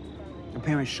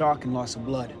 Apparent shock and loss of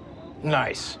blood.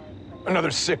 Nice. Another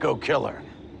sicko killer.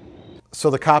 So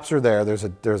the cops are there.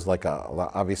 There's like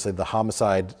obviously the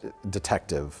homicide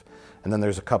detective, and then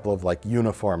there's a couple of like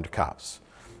uniformed cops.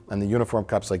 And the uniformed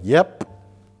cop's like, yep,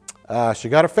 she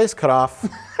got her face cut off.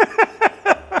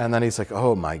 And then he's like,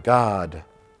 oh my God,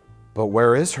 but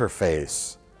where is her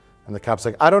face? And the cop's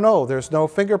like, I don't know, there's no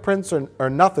fingerprints or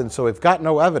nothing, so we've got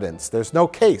no evidence. There's no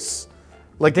case.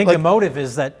 I think the motive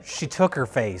is that she took her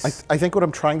face. I think what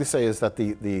I'm trying to say is that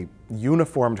the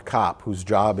uniformed cop whose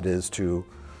job it is to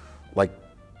like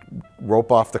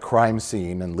rope off the crime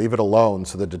scene and leave it alone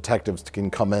so the detectives can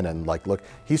come in and like look,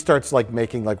 he starts like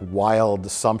making like wild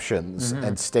assumptions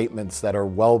and statements that are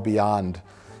well beyond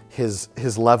his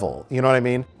level. You know what I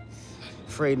mean?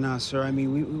 Afraid not, sir. I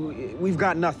mean, we've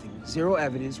got nothing. Zero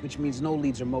evidence, which means no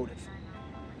leads or motive.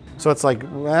 So it's like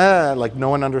no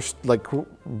one like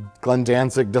Glenn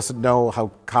Danzig doesn't know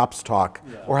how cops talk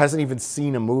or hasn't even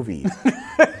seen a movie.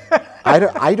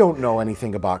 I don't know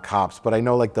anything about cops, but I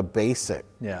know like the basic.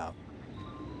 Yeah.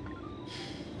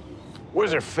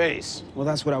 Where's her face? Well,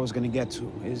 that's what I was gonna get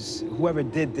to, is whoever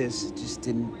did this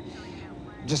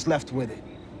just left with it.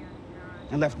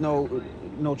 And left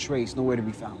no trace, nowhere to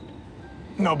be found.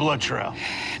 No blood trail.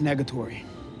 Negatory.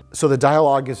 So the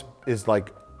dialogue is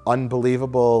like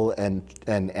unbelievable and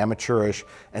amateurish,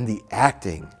 and the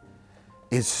acting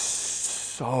is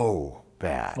so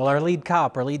bad. Well, our lead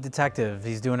cop, our lead detective,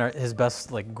 he's doing his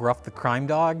best like Gruff the Crime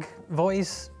Dog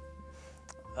voice.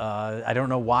 I don't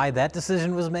know why that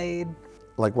decision was made.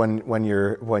 Like when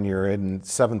you're in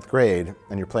 7th grade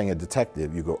and you're playing a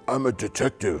detective, you go, I'm a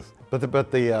detective. But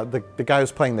the guy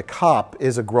who's playing the cop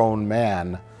is a grown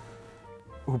man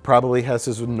who probably has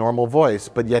his normal voice,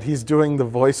 but yet he's doing the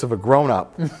voice of a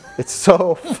grown-up. It's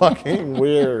so fucking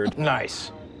weird.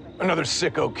 Nice. Another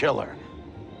sicko killer.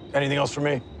 Anything else for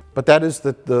me? But that is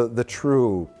the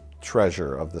true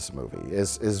treasure of this movie,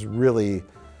 is really,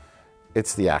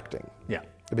 it's the acting. Yeah.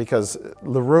 Because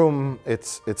the room,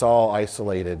 it's all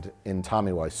isolated in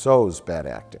Tommy Wiseau's bad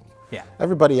acting. Yeah.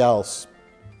 Everybody else,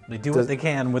 they do what they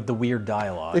can with the weird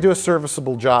dialogue. They do a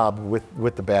serviceable job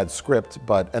with the bad script,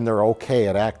 and they're okay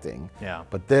at acting. Yeah.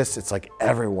 But this, it's like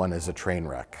everyone is a train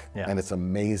wreck, and it's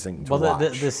amazing to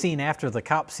watch. The scene after the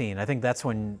cop scene, I think that's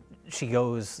when she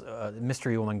goes,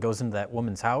 mystery woman goes into that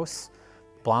woman's house,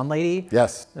 blonde lady.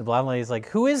 Yes. The blonde lady's like,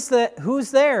 who is that?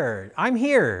 Who's there? I'm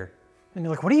here. And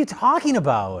you're like, what are you talking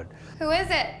about? Who is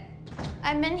it?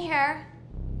 I'm in here.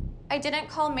 I didn't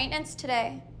call maintenance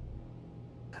today.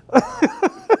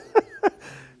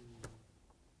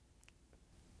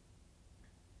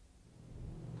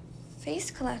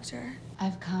 Face collector.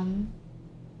 I've come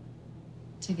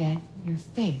to get your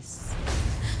face.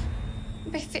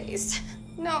 My face.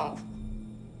 No.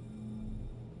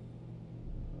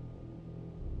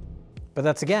 But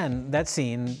that's again, that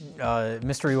scene,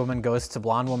 mystery woman goes to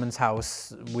blonde woman's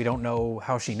house. We don't know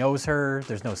how she knows her.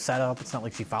 There's no setup. It's not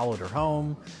like she followed her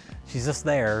home. She's just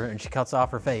there and she cuts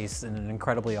off her face in an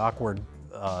incredibly awkward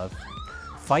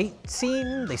fight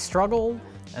scene. They struggle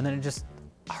and then it just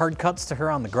hard cuts to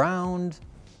her on the ground.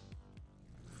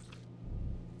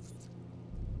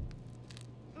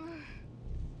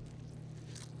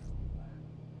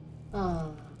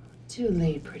 Oh, too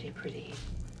late, pretty.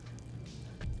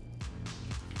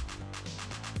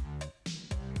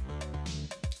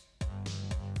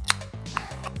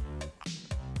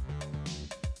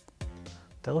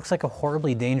 That looks like a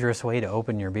horribly dangerous way to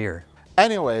open your beer.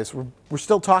 Anyways, we're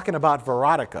still talking about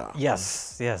Verotika.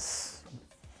 Yes, yes.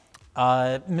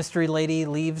 Mystery lady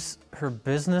leaves her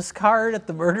business card at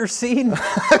the murder scene.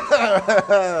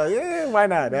 Yeah, why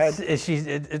not?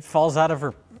 It falls out of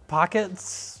her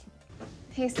pockets.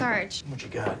 Hey, Sarge. What you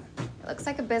got? It looks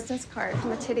like a business card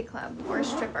from a titty club or a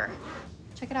stripper.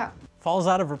 Check it out. Falls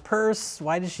out of her purse.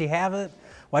 Why does she have it?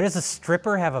 Why does a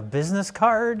stripper have a business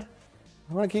card?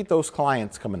 I want to keep those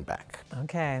clients coming back.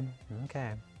 Okay,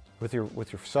 okay. With your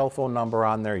cell phone number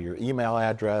on there, your email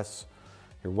address,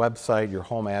 your website, your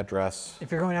home address.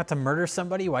 If you're going out to murder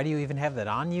somebody, why do you even have that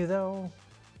on you, though?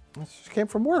 It just came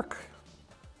from work.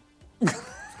 She's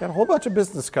got a whole bunch of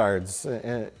business cards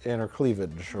in her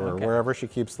cleavage or wherever she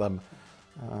keeps them.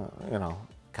 You know,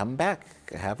 come back,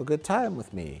 have a good time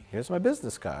with me. Here's my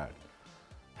business card.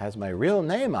 Has my real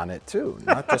name on it, too,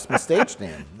 not just my stage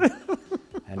name.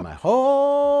 And my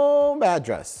home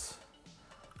address.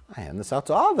 I hand this out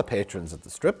to all the patrons at the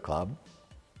strip club.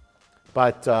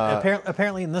 But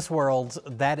apparently in this world,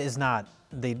 that is not,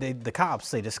 the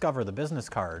cops, they discover the business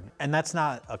card. And that's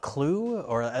not a clue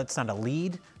or that's not a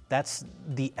lead. That's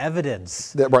the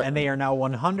evidence. Right. And they are now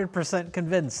 100%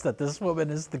 convinced that this woman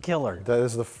is the killer. That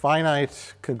is the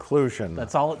finite conclusion.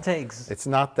 That's all it takes. It's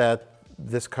not that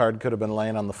this card could have been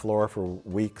laying on the floor for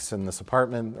weeks in this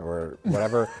apartment or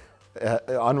whatever,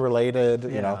 unrelated,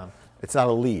 you know. It's not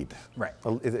a lead. Right.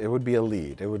 It would be a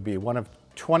lead. It would be one of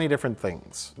 20 different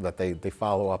things that they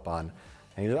follow up on.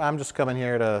 And I'm just coming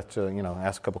here to you know,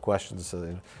 ask a couple questions.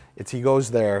 So he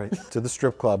goes there to the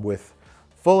strip club with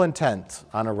full intent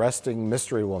on arresting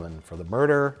mystery woman for the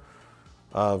murder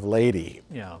of Lady.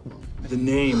 Yeah. The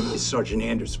name is Sergeant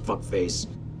Anders, fuckface.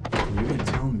 You're gonna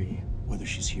tell me whether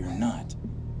she's here or not.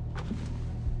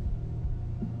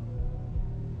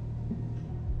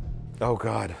 Oh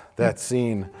God, that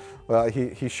scene. Well,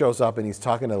 he shows up and he's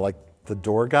talking to like the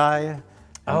door guy.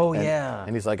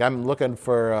 And he's like, I'm looking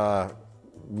for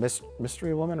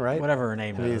mystery woman, right? Whatever her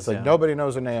name is. He's like, nobody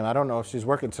knows her name. I don't know if she's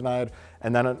working tonight.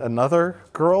 And then another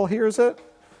girl hears it,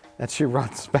 and she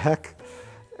runs back,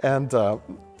 and to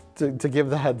give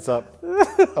the heads up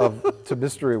to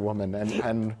mystery woman.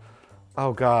 And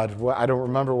oh God, I don't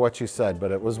remember what she said,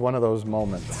 but it was one of those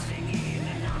moments.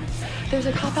 There's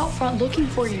a cop out front looking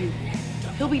for you.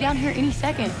 He'll be down here any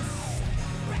second.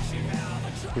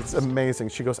 It's amazing.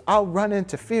 She goes, I'll run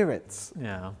interference.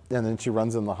 Yeah. And then she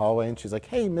runs in the hallway and she's like,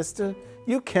 hey, mister,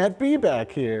 you can't be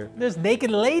back here. There's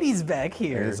naked ladies back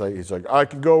here. And he's like, I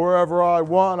can go wherever I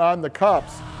want. I'm the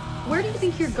cops. Where do you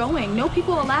think you're going? No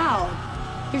people allowed.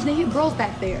 There's naked girls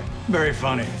back there. Very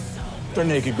funny. There are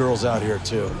naked girls out here,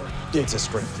 too. It's a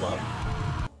strip club.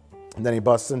 And then he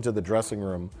busts into the dressing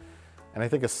room. And I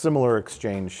think a similar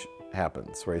exchange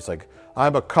happens where he's like,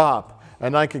 I'm a cop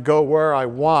and I can go where I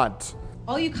want.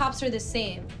 All you cops are the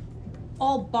same.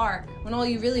 All bark when all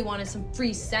you really want is some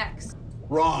free sex.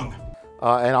 Wrong.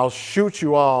 And I'll shoot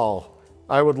you all.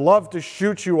 I would love to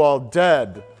shoot you all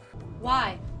dead.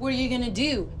 Why? What are you gonna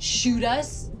do? Shoot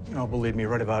us? No, believe me,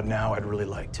 right about now, I'd really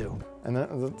like to. And then,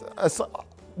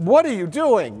 what are you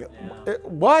doing? Yeah.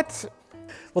 What?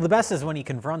 Well, the best is when he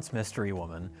confronts Mystery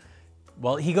Woman.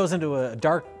 Well, he goes into a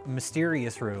dark,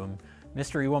 mysterious room.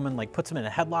 Mystery Woman like puts him in a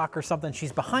headlock or something.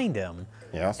 She's behind him.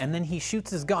 Yes. And then he shoots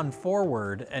his gun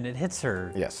forward and it hits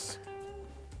her. Yes.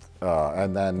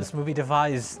 And then this movie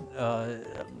defies the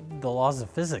laws of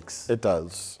physics. It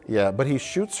does. Yeah, but he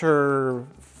shoots her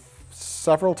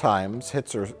several times,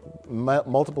 hits her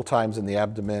multiple times in the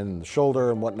abdomen and the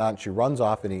shoulder and whatnot. She runs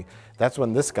off, and that's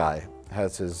when this guy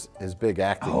has his big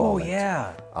acting moment.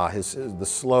 Yeah. The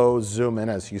slow zoom in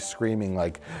as he's screaming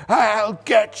like, I'll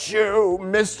get you,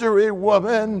 mystery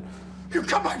woman. You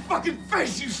cut my fucking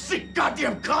face, you sick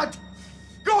goddamn cunt!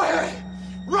 Go ahead!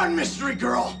 Run, mystery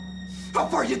girl! How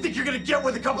far you think you're gonna get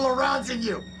with a couple of rounds in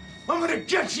you? I'm gonna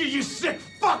get you, you sick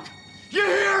fuck! You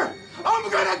hear? I'm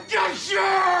gonna get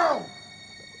you!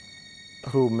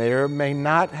 Who may or may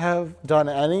not have done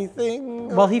anything.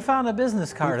 Well, he found a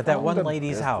business card at that one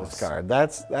lady's house. Card.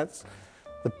 That's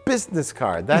the business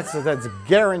card. That's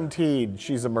guaranteed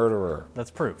she's a murderer.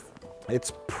 That's proof.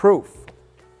 It's proof.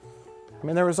 I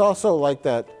mean, there was also like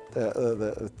that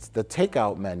the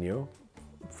takeout menu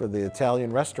for the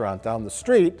Italian restaurant down the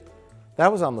street.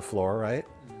 That was on the floor, right?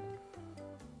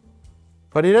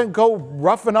 But he didn't go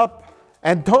roughing up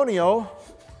Antonio.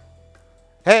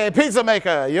 Hey, pizza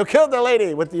maker, you killed the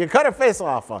lady. You cut her face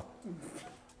off.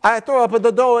 I threw up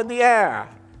the dough in the air.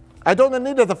 I don't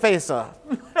need the face. I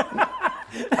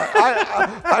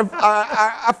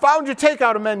found your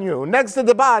takeout menu next to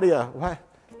the body. Why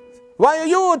are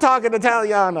you talking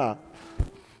Italiana?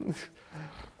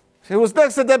 It was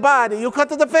next to the body. You cut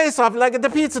the face off like the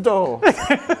pizza dough.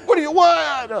 What do you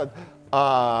want?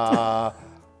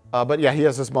 But yeah, he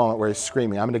has this moment where he's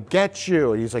screaming, "I'm gonna get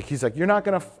you!" And he's like, "You're not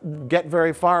gonna get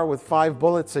very far with 5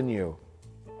 bullets in you."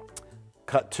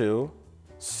 Cut to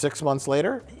 6 months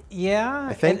later. Yeah,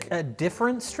 I think a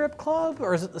different strip club,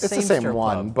 or is it the it's same? the same strip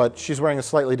one, club? but she's wearing a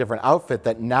slightly different outfit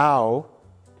that now,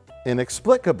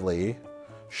 inexplicably,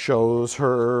 shows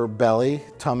her belly,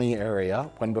 tummy area,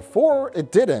 when before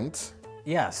it didn't.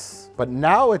 Yes. But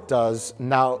now it does.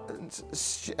 Now,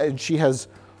 and she has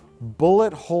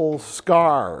bullet hole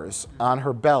scars on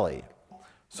her belly.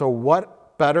 So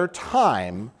what better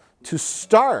time to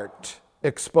start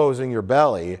exposing your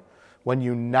belly when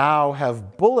you now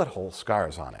have bullet hole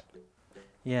scars on it?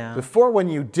 Yeah. Before, when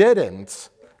you didn't,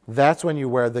 that's when you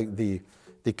wear the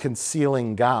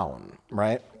concealing gown,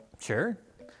 right? Sure.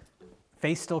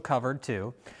 Face still covered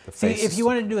too. The See, face if is you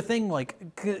wanted to do a thing like,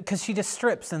 because she just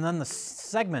strips and then the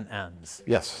segment ends.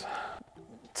 Yes.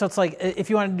 So it's like, if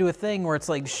you wanted to do a thing where it's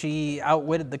like she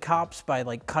outwitted the cops by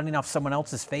like cutting off someone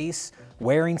else's face,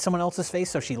 wearing someone else's face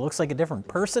so she looks like a different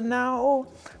person now,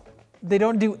 they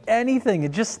don't do anything.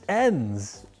 It just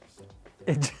ends.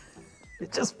 It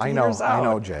just peters out. I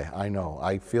know, Jay. I know.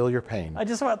 I feel your pain. I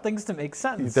just want things to make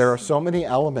sense. There are so many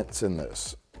elements in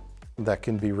this that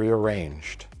can be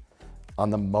rearranged on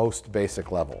the most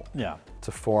basic level. Yeah.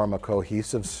 To form a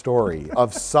cohesive story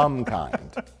of some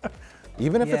kind,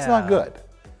 even if it's not good.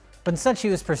 But instead she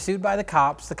was pursued by the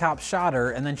cops shot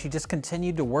her, and then she just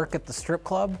continued to work at the strip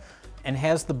club and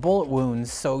has the bullet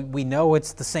wounds, so we know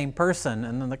it's the same person.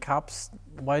 And then the cops,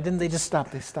 why didn't they just stop?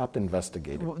 They stopped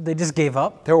investigating. They just gave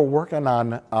up? They were working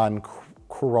on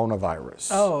coronavirus.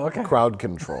 Oh, okay. Crowd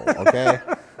control, okay?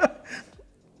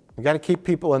 We got to keep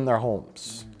people in their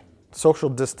homes. Social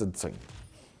distancing.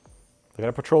 They got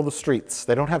to patrol the streets.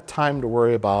 They don't have time to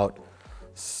worry about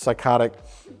psychotic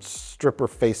stripper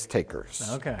face takers.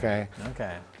 Okay.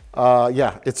 Okay.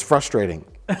 Yeah, it's frustrating.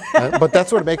 But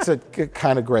that's what makes it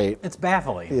kind of great. It's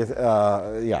baffling.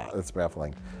 Yeah, it's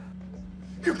baffling.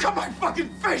 You cut my fucking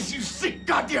face, you sick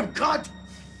goddamn cunt!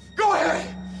 Go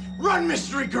ahead! Run,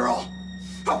 mystery girl!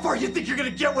 How far you think you're gonna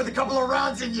get with a couple of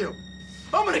rounds in you?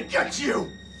 I'm gonna get you!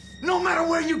 No matter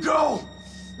where you go!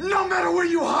 No matter where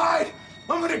you hide!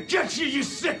 I'm gonna get you, you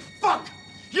sick fuck!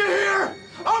 You hear?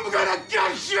 I'm gonna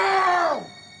get you!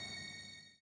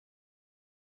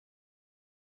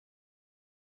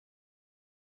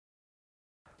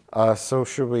 So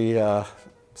should we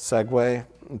segue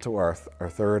into our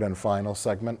third and final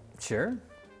segment? Sure.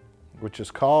 Which is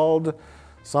called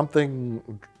something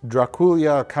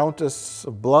Dracula, Countess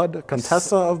of Blood,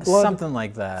 Contessa of Blood? Something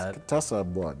like that. Contessa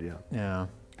of Blood, yeah. Yeah.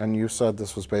 And you said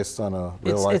this was based on a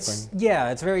real-life thing?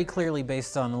 Yeah, it's very clearly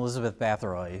based on Elizabeth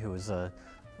Bathory, who was a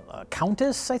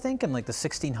countess, I think, in like the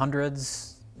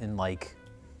 1600s in like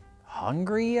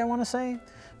Hungary, I want to say.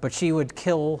 But she would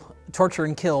torture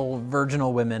and kill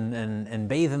virginal women and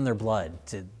bathe in their blood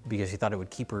because she thought it would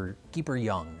keep her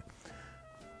young.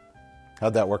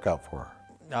 How'd that work out for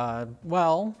her?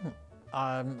 Well,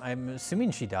 I'm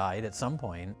assuming she died at some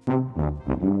point.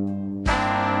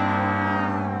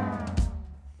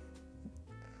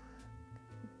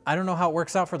 I don't know how it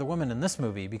works out for the women in this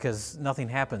movie because nothing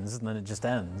happens and then it just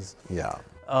ends. Yeah.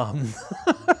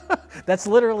 That's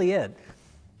literally it.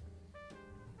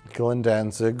 Glenn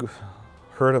Danzig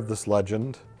heard of this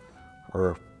legend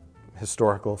or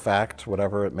historical fact,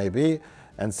 whatever it may be,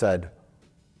 and said,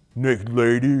 "Naked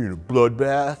lady in a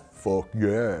bloodbath? Fuck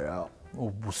yeah."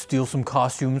 We'll steal some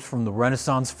costumes from the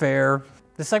Renaissance Fair.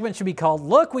 The segment should be called,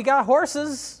 "Look, we got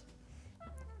horses."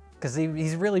 Because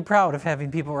he's really proud of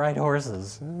having people ride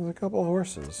horses. There's a couple of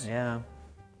horses. Yeah.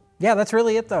 Yeah, that's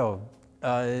really it though.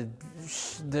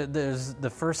 There's the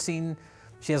first scene,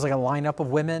 she has like a lineup of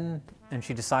women and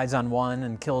she decides on one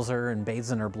and kills her and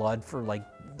bathes in her blood for like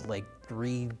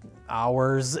 3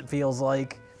 hours, it feels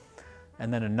like.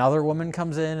 And then another woman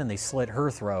comes in and they slit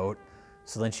her throat.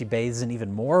 So then she bathes in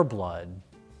even more blood.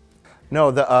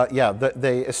 No,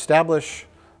 they establish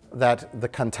that the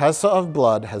Contessa of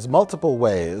Blood has multiple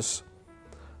ways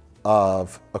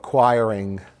of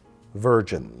acquiring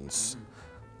virgins.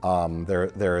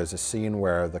 There is a scene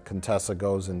where the Contessa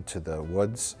goes into the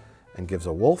woods and gives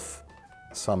a wolf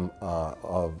some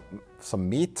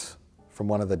meat from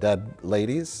one of the dead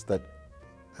ladies that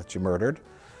she murdered.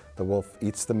 The wolf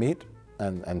eats the meat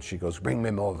and she goes, "Bring me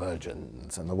more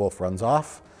virgins," and the wolf runs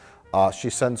off. She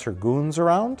sends her goons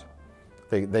around.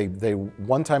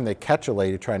 One time they catch a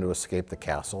lady trying to escape the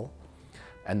castle,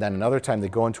 and then another time they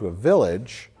go into a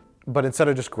village, but instead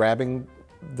of just grabbing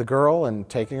the girl and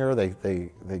taking her, they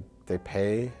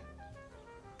pay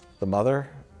the mother.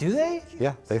 Do they?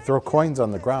 Yeah, they throw coins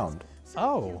on the ground.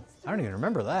 Oh. I don't even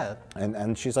remember that.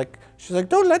 And she's like,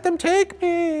 don't let them take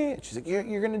me. She's like,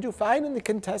 you're gonna do fine in the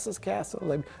Contessa's castle.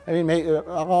 Like, I mean, in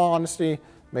all honesty,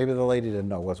 maybe the lady didn't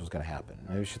know what was gonna happen.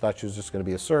 Maybe she thought she was just gonna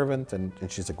be a servant, and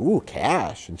she's like, ooh,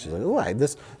 cash. And she's like, ooh,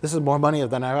 this is more money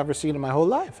than I've ever seen in my whole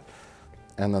life.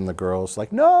 And then the girl's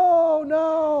like,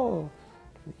 no,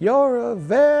 you're a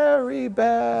very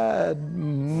bad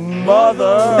mother.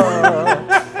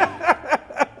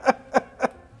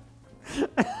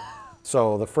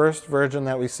 So the first virgin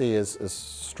that we see is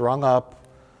strung up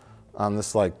on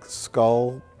this like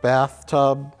skull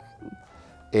bathtub,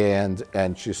 and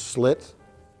she's slit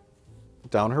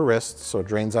down her wrist, so it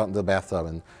drains out into the bathtub,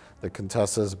 and the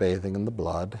Contessa is bathing in the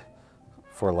blood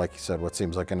for, like you said, what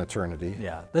seems like an eternity.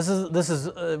 Yeah, this is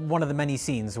one of the many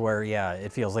scenes where, yeah,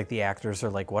 it feels like the actors are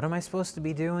like, what am I supposed to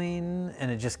be doing?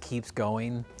 And it just keeps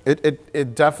going.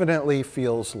 It definitely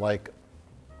feels like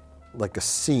a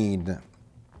scene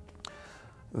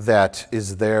that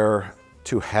is there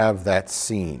to have that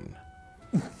scene.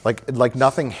 like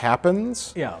nothing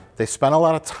happens. Yeah. They spent a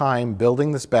lot of time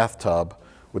building this bathtub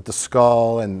with the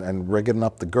skull and rigging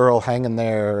up the girl hanging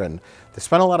there, and they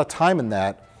spent a lot of time in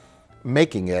that,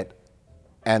 making it,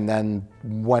 and then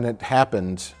when it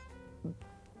happened,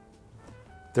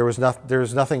 there was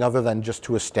nothing other than just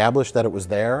to establish that it was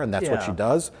there, and that's what she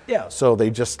does. Yeah. So they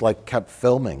just like kept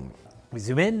filming. We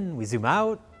zoom in, we zoom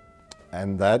out.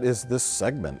 And that is this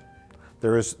segment.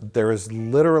 There is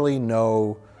literally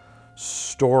no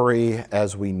story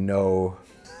as we know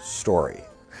story.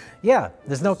 Yeah,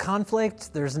 there's no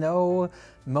conflict, there's no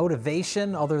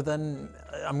motivation other than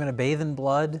I'm gonna bathe in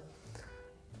blood.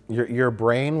 Your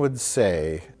brain would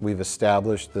say, we've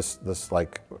established this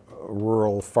like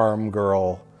rural farm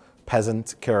girl,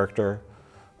 peasant character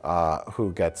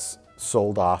who gets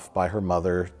sold off by her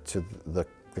mother to the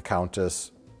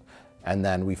Countess, and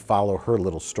then we follow her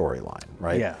little storyline,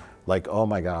 right? Yeah. Like, oh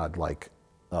my God, like,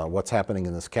 what's happening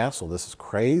in this castle? This is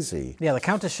crazy. Yeah, the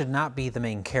Countess should not be the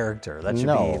main character. That should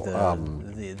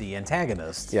be the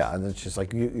antagonist. Yeah, and then she's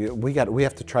like, we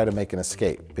have to try to make an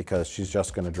escape because she's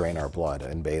just going to drain our blood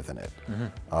and bathe in it.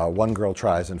 Mm-hmm. One girl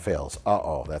tries and fails.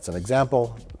 Uh-oh, that's an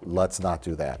example. Let's not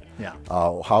do that. Yeah.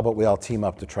 How about we all team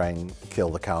up to try and kill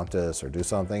the Countess or do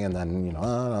something, and then, you know,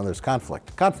 no, there's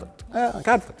conflict.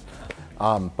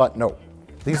 But no,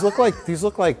 these look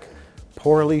like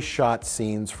poorly shot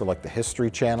scenes for like the History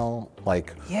Channel,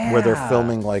 like where they're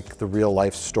filming like the real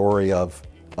life story of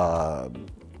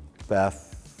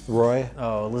Beth Roy.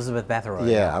 Oh, Elizabeth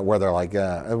Bathory. Yeah, where they're like,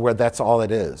 where that's all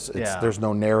it is. There's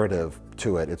no narrative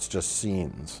to it. It's just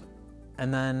scenes.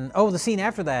 And then, the scene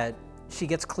after that, she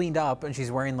gets cleaned up and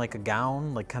she's wearing like a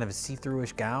gown, like kind of a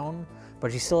see-through-ish gown,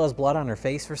 but she still has blood on her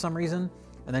face for some reason.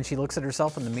 And then she looks at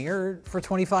herself in the mirror for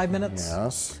 25 minutes.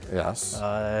 Yes.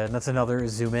 And that's another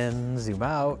zoom in, zoom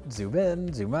out, zoom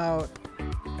in, zoom out.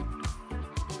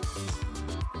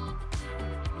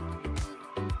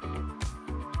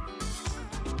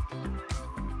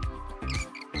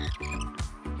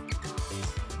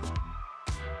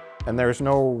 And there's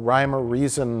no rhyme or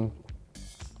reason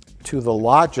to the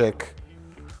logic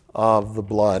of the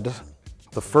blood.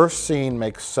 The first scene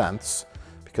makes sense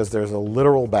because there's a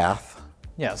literal bath.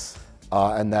 Yes.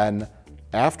 And then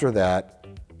after that,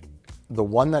 the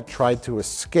one that tried to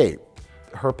escape,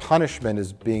 her punishment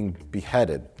is being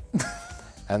beheaded.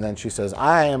 And then she says,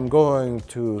 I am going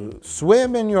to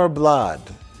swim in your blood.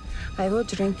 I will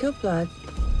drink your blood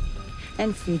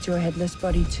and feed your headless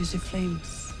body to the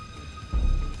flames.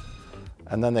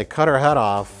 And then they cut her head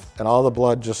off, and all the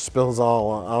blood just spills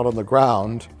all out on the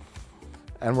ground.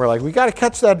 And we're like, we got to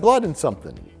catch that blood in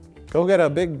something. Go get a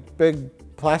big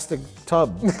plastic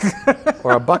tub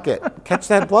or a bucket. Catch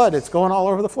that blood. It's going all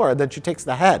over the floor. And then she takes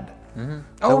the head.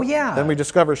 Mm-hmm. Then we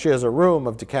discover she has a room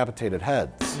of decapitated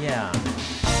heads. Yeah.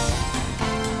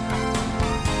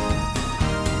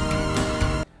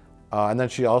 And then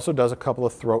she also does a couple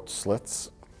of throat slits.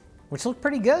 Which look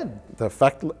pretty good. The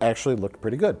effect actually looked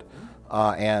pretty good.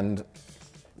 And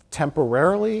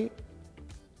temporarily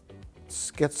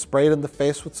gets sprayed in the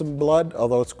face with some blood,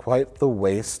 although it's quite the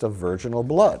waste of virginal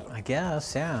blood. I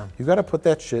guess, yeah. You got to put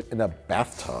that shit in a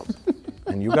bathtub,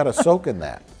 and you got to soak in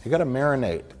that. You got to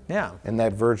marinate in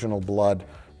that virginal blood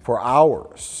for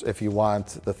hours if you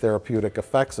want the therapeutic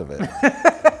effects of it.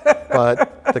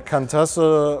 But the Contessa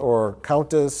or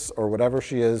Countess or whatever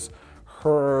she is,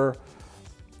 her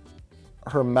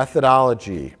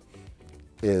methodology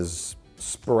is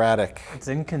sporadic. It's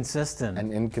inconsistent.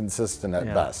 And inconsistent at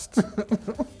best.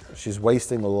 She's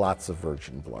wasting lots of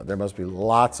virgin blood. There must be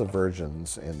lots of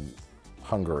virgins in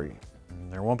Hungary.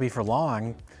 There won't be for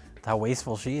long. How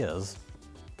wasteful she is.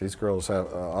 These girls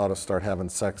ought to start having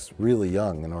sex really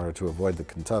young in order to avoid the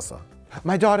Contessa.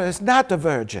 My daughter is not a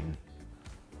virgin.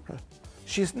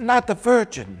 She's not a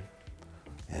virgin.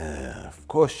 Yeah, of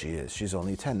course she is. She's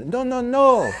only 10. No, no,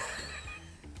 no.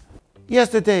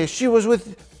 Yesterday, she was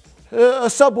with a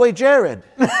Subway Jared.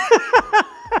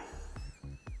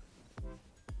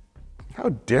 How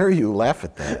dare you laugh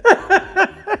at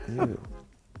that?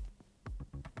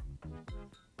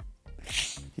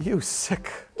 You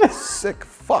sick, sick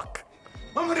fuck.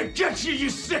 I'm gonna get you, you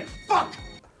sick fuck!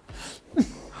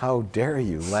 How dare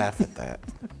you laugh at that?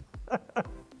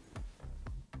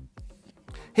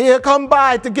 Here, come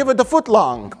by to give it the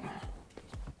footlong.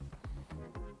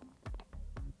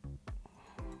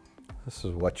 This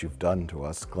is what you've done to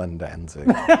us, Glenn Danzig.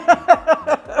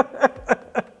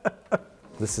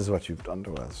 This is what you've done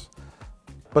to us.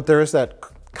 But there is that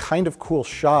kind of cool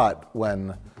shot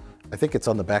when, I think it's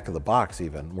on the back of the box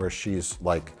even, where she's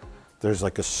like, there's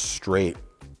like a straight,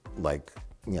 like,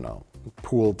 you know,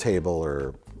 pool table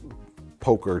or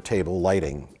poker table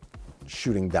lighting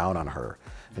shooting down on her.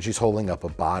 And she's holding up a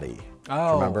body. Oh, do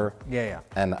you remember? Yeah, yeah.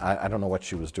 And I don't know what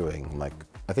she was doing. Like,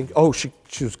 I think, oh, she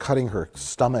was cutting her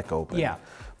stomach open. Yeah,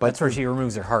 but that's where she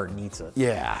removes her heart and eats it.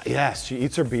 Yeah, yes, she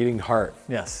eats her beating heart.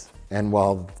 Yes. And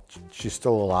while she's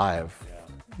still alive.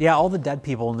 Yeah, all the dead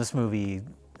people in this movie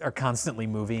are constantly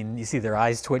moving. You see their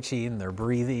eyes twitching, they're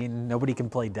breathing. Nobody can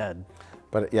play dead.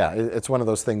 But yeah, it's one of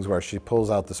those things where she pulls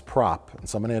out this prop, and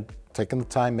somebody had taken the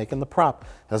time making the prop,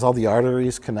 has all the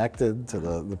arteries connected to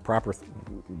the proper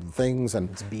things, and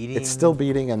it's beating. It's still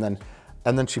beating, and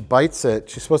then she bites it.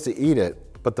 She's supposed to eat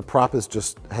it, but the prop has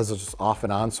a off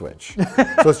and on switch,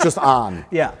 so it's just on.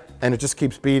 Yeah. And it just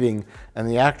keeps beating, and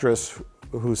the actress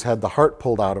who's had the heart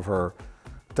pulled out of her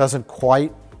doesn't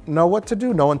quite know what to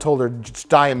do. No one told her just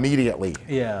die immediately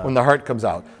when the heart comes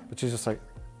out, but she's just like.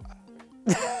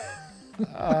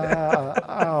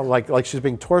 Like she's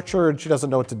being tortured. She doesn't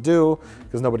know what to do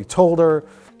because nobody told her.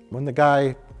 When the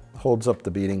guy holds up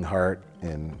the beating heart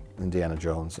in Indiana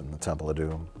Jones and the Temple of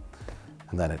Doom,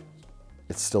 and then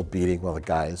it's still beating while the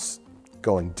guy's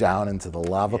going down into the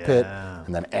lava pit,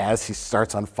 and then as he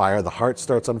starts on fire, the heart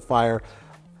starts on fire.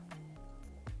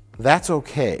 That's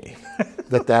okay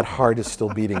that heart is still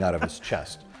beating out of his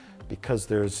chest, because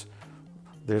there's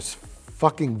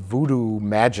fucking voodoo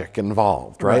magic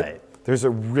involved, right? There's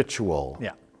a ritual.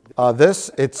 Yeah.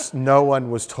 It's no one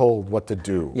was told what to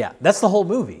do. Yeah, that's the whole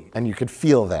movie. And you could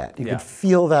feel that. You could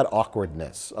feel that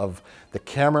awkwardness of the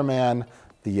cameraman,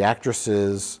 the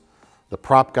actresses, the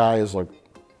prop guy is like,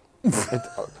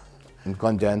 and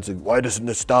Glenn Danzig, why doesn't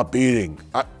it stop beating?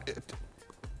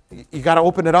 You got to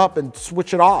open it up and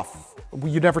switch it off.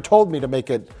 You never told me to make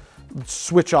it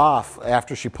switch off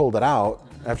after she pulled it out,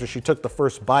 after she took the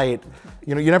first bite.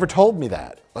 You know, you never told me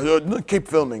that. Keep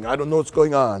filming. I don't know what's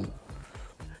going on.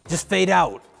 Just fade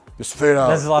out. Just fade out.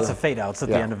 There's lots of fade outs at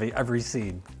the end of every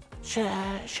scene. Should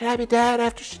I be dead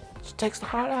after she takes the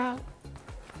heart out?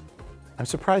 I'm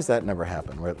surprised that never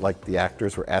happened, where like the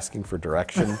actors were asking for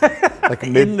direction, like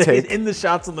mid-take. in the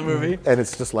shots of the movie. And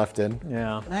it's just left in.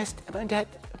 Yeah. Am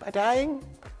I dying?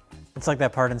 It's like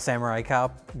that part in Samurai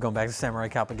Cop, going back to Samurai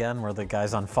Cop again, where the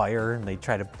guy's on fire and they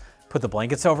try to put the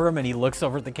blankets over him and he looks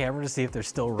over at the camera to see if they're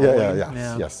still rolling.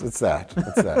 Yes, it's that.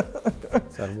 It's that.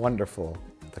 It's that wonderful,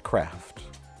 the craft.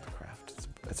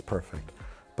 It's perfect.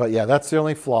 But yeah, that's the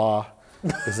only flaw,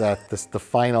 is that the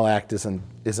final act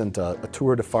isn't a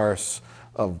tour de farce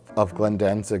of Glenn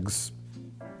Danzig's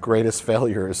greatest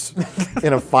failures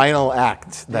in a final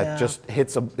act that just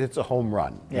hits a home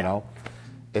run, you know?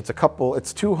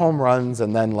 It's two home runs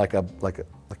and then like a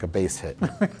base hit.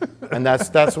 And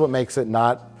that's what makes it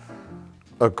not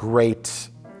a great,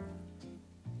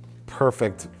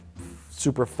 perfect,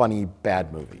 super funny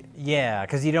bad movie. Yeah,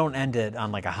 because you don't end it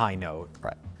on like a high note.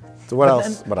 Right. So what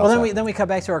else? Then we cut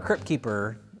back to our crypt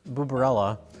keeper,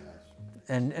 Bubarella,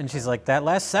 and she's like, that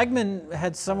last segment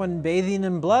had someone bathing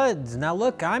in blood. Now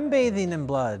look, I'm bathing in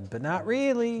blood, but not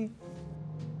really.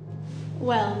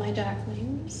 Well, my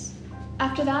darklings,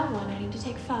 after that one, I need to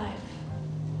take 5.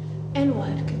 And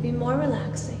what could be more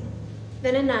relaxing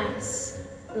than a nice,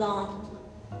 long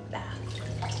bath?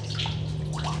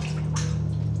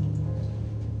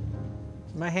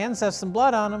 My hands have some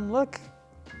blood on them, look.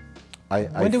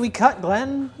 When do we cut,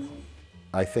 Glenn?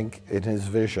 I think in his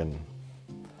vision,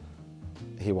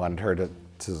 he wanted her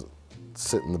to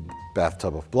sit in the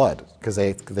bathtub of blood, because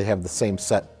they have the same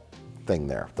set thing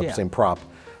there, the same prop.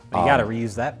 You got to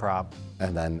reuse that prop.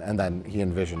 And then he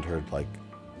envisioned her like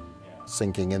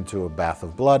sinking into a bath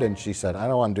of blood, and she said, "I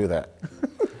don't want to do that."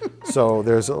 So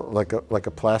there's like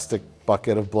a plastic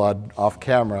bucket of blood off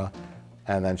camera,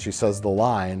 And then she says the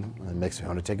line, and it makes me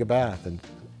want to take a bath. And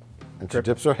she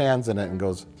dips her hands in it and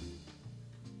goes,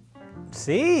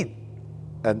 see?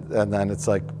 And then it's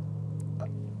like,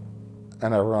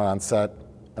 and everyone on set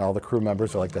and all the crew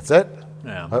members are like, that's it?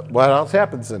 Yeah. What else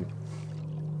happens? And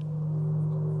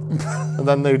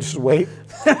then they just wait.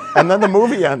 And then the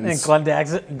movie ends.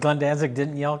 And Glenn Danzig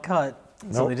didn't yell cut.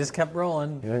 So Nope. they just kept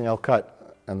rolling. He didn't yell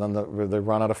cut. And then they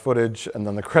run out of footage, and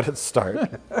then the credits start.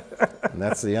 And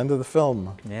that's the end of the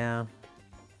film. Yeah.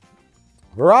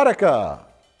 Verotika.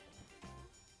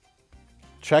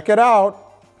 Check it out.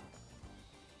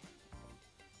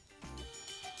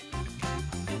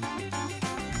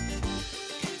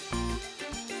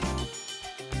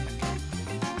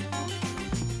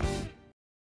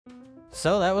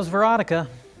 So that was Verotika.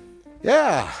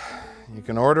 Yeah. You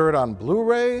can order it on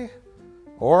Blu-ray,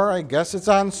 or I guess it's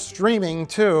on streaming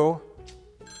too.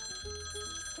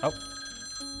 Oh.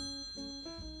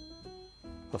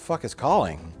 The fuck is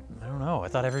calling? I don't know. I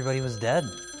thought everybody was dead.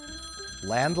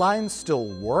 Landlines still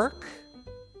work?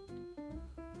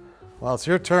 Well, it's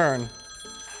your turn.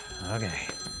 Okay.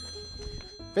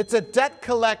 If it's a debt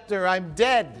collector, I'm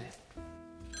dead.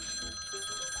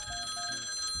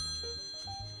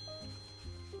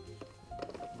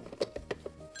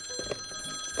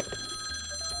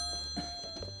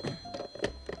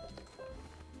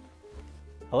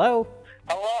 Hello?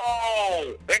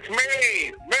 Hello, it's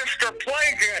me, Mr.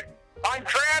 Plinkett. I'm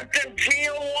trapped in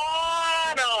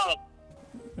Tijuana.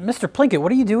 Mr. Plinkett,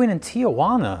 what are you doing in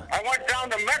Tijuana? I went down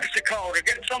to Mexico to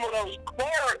get some of those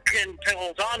chloroquine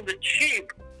pills on the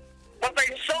cheap. But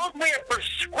they sold me a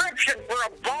prescription for a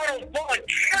bottle full of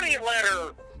kitty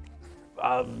litter.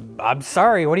 I'm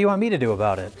sorry. What do you want me to do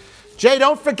about it? Jay,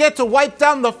 don't forget to wipe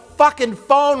down the fucking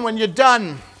phone when you're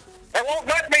done. They won't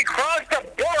let me cross the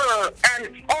border, and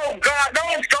oh god, now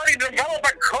I'm starting to develop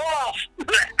a cough.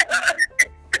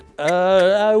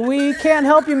 We can't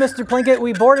help you, Mr. Plinkett.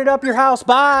 We boarded up your house.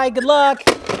 Bye. Good luck.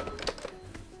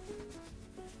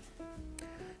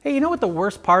 Hey, you know what the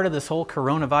worst part of this whole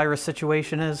coronavirus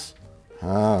situation is?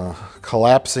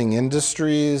 Collapsing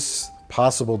industries,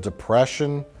 possible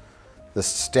depression, the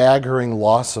staggering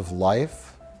loss of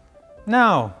life.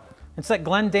 No. It's that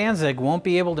Glenn Danzig won't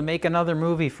be able to make another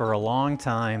movie for a long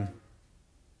time.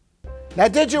 Now,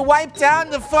 did you wipe down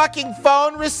the fucking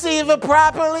phone receiver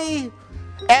properly?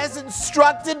 As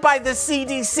instructed by the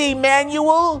CDC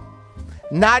manual?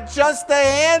 Not just the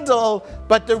handle,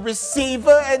 but the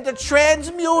receiver and the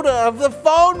transmitter of the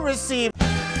phone receiver.